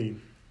 2 maybe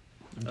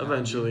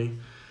eventually.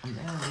 I'm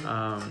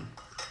down, dude.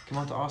 Come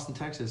out to Austin,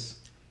 Texas.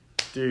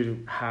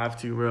 Dude, have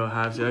to, bro.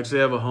 Have to. Actually,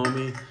 I have a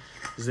homie.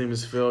 His name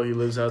is Phil. He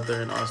lives out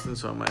there in Austin,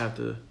 so I might have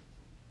to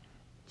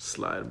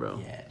slide,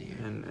 bro. Yeah, dude.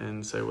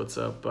 And say what's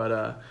up.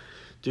 But,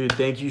 dude,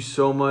 thank you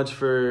so much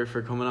for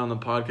coming on the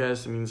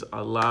podcast. It means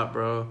a lot,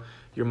 bro.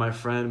 You're my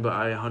friend, but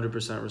I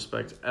 100%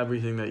 respect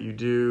everything that you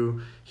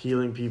do.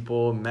 Healing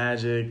people,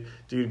 magic.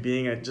 Dude,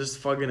 being just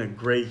fucking a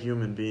great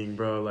human being,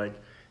 bro. Like,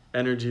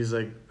 energy is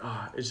like,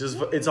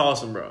 it's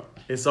awesome, bro.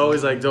 It's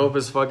always, like, dope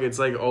as fuck. It's,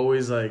 like,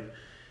 always, like,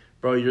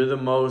 bro, you're the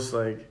most,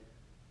 like,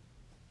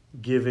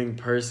 giving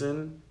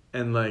person.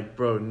 And, like,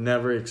 bro,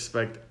 never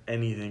expect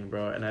anything,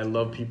 bro. And I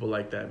love people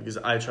like that because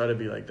I try to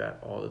be like that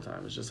all the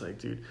time. It's just like,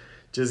 dude,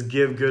 just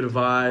give good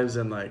vibes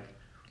and, like,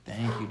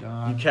 thank you,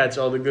 dog. you catch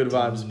all the good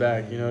vibes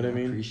back, you know what I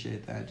mean? I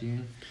appreciate that,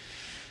 dude.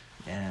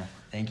 Yeah,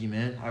 thank you,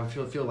 man. I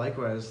feel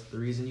likewise. The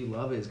reason you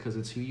love it is because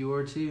it's who you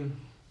are, too.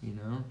 You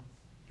know?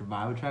 Your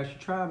vibe attracts your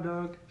tribe,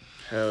 dog.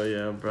 Hell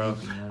yeah, bro.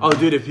 Thank you, man. Oh,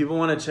 dude, if people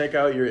want to check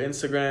out your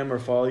Instagram or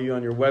follow you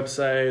on your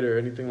website or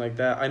anything like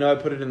that, I know I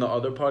put it in the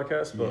other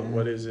podcast, but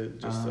what is it?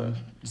 Just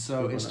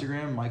So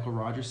Instagram, Michael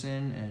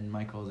Rogerson, and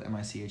Michael is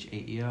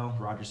Michael.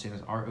 Rogerson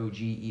is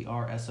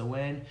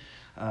Rogerson.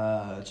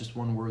 Just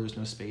one word, there's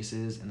no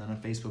spaces. And then on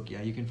Facebook,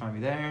 yeah, you can find me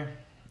there.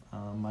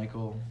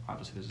 Michael,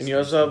 obviously there's a And you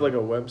also have like a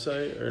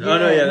website? Or,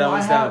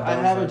 I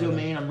have a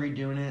domain. I'm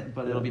redoing it,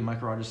 but it'll be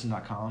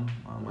michaelrogerson.com.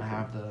 I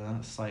have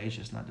the site, it's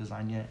just not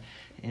designed yet.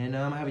 And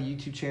I have a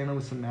YouTube channel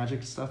with some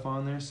magic stuff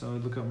on there, so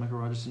look up Michael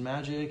Rogerson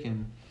Magic.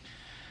 And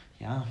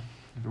yeah,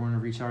 if you want to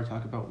reach out or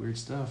talk about weird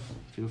stuff,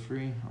 feel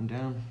free. I'm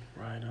down.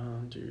 Right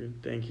on,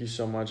 dude. Thank you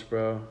so much,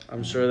 bro.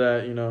 I'm sure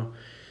that, you know,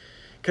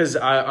 because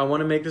I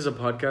want to make this a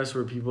podcast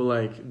where people,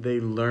 like, they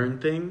learn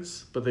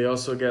things, but they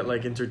also get,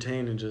 like,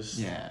 entertained and just...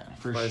 Yeah,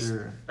 for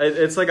sure.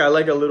 It's like I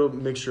like a little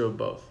mixture of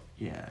both.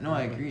 Yeah, no,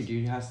 I agree,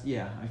 dude.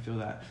 Yeah, I feel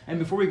that. And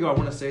before we go, I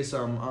want to say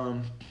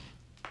some...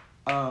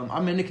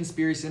 I'm into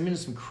conspiracy. I'm into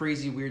some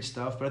crazy, weird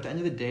stuff. But at the end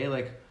of the day,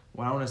 like,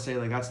 what I want to say,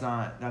 like, that's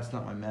not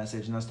my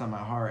message and that's not my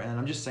heart. And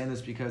I'm just saying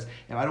this because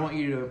if I don't want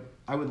you to...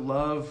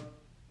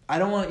 I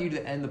don't want you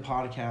to end the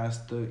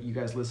podcast, you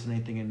guys listen to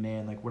anything in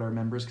man, like what I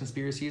remember is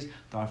conspiracies,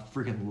 though I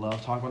freaking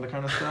love talking about that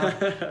kind of stuff.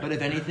 But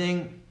if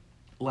anything,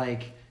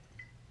 there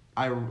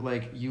are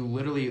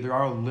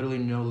literally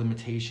no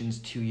limitations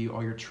to you.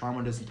 All your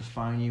trauma doesn't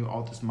define you,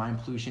 all this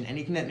mind pollution,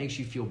 anything that makes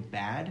you feel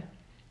bad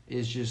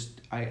is just,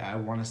 I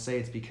want to say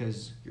it's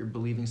because you're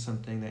believing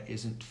something that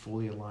isn't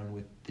fully aligned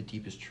with the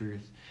deepest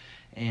truth.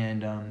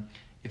 And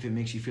if it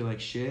makes you feel like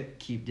shit,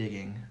 keep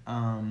digging.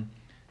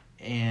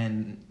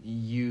 And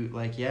you,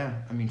 like, yeah,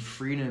 I mean,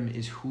 freedom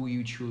is who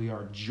you truly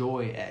are.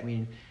 Joy, I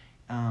mean,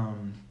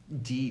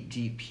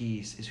 deep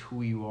peace is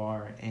who you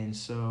are. And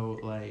so,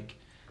 like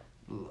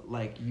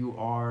you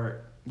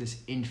are this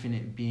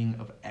infinite being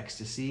of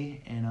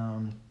ecstasy.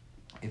 And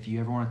if you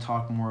ever want to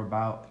talk more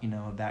about, you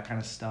know, that kind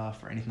of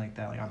stuff or anything like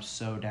that, like, I'm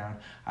so down.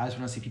 I just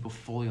want to see people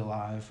fully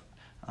alive.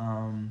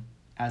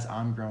 As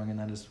I'm growing in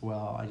that as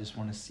well, I just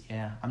want to see.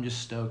 Yeah, I'm just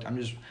stoked. I'm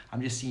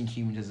just seeing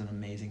humans as an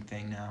amazing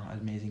thing now, as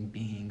amazing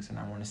beings, and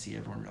I want to see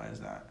everyone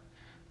realize that.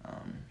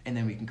 And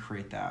then we can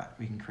create that.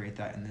 We can create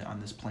that on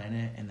this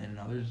planet, and then in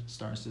other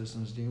star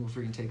systems, dude. We'll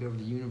freaking take over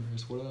the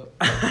universe. What up?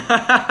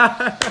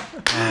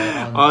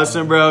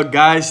 Awesome, bro.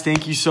 Guys,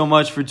 thank you so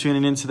much for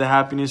tuning into the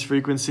Happiness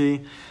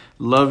Frequency.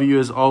 Love you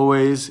as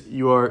always.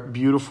 You are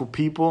beautiful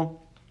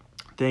people.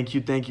 Thank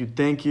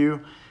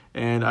you.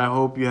 And I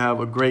hope you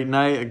have a great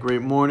night, a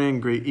great morning,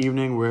 great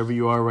evening, wherever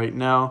you are right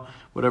now,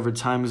 whatever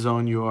time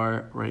zone you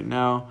are right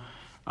now.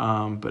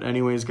 But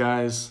anyways,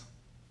 guys,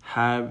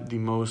 have the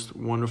most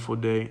wonderful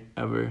day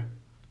ever.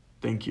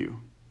 Thank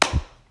you.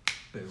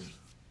 Boom.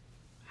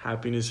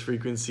 Happiness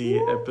Frequency,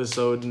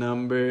 episode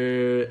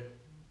number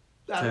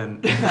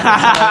 10.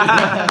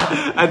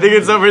 I think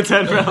it's over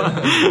 10, bro.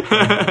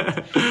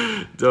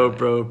 Dope,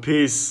 bro.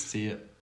 Peace. See ya.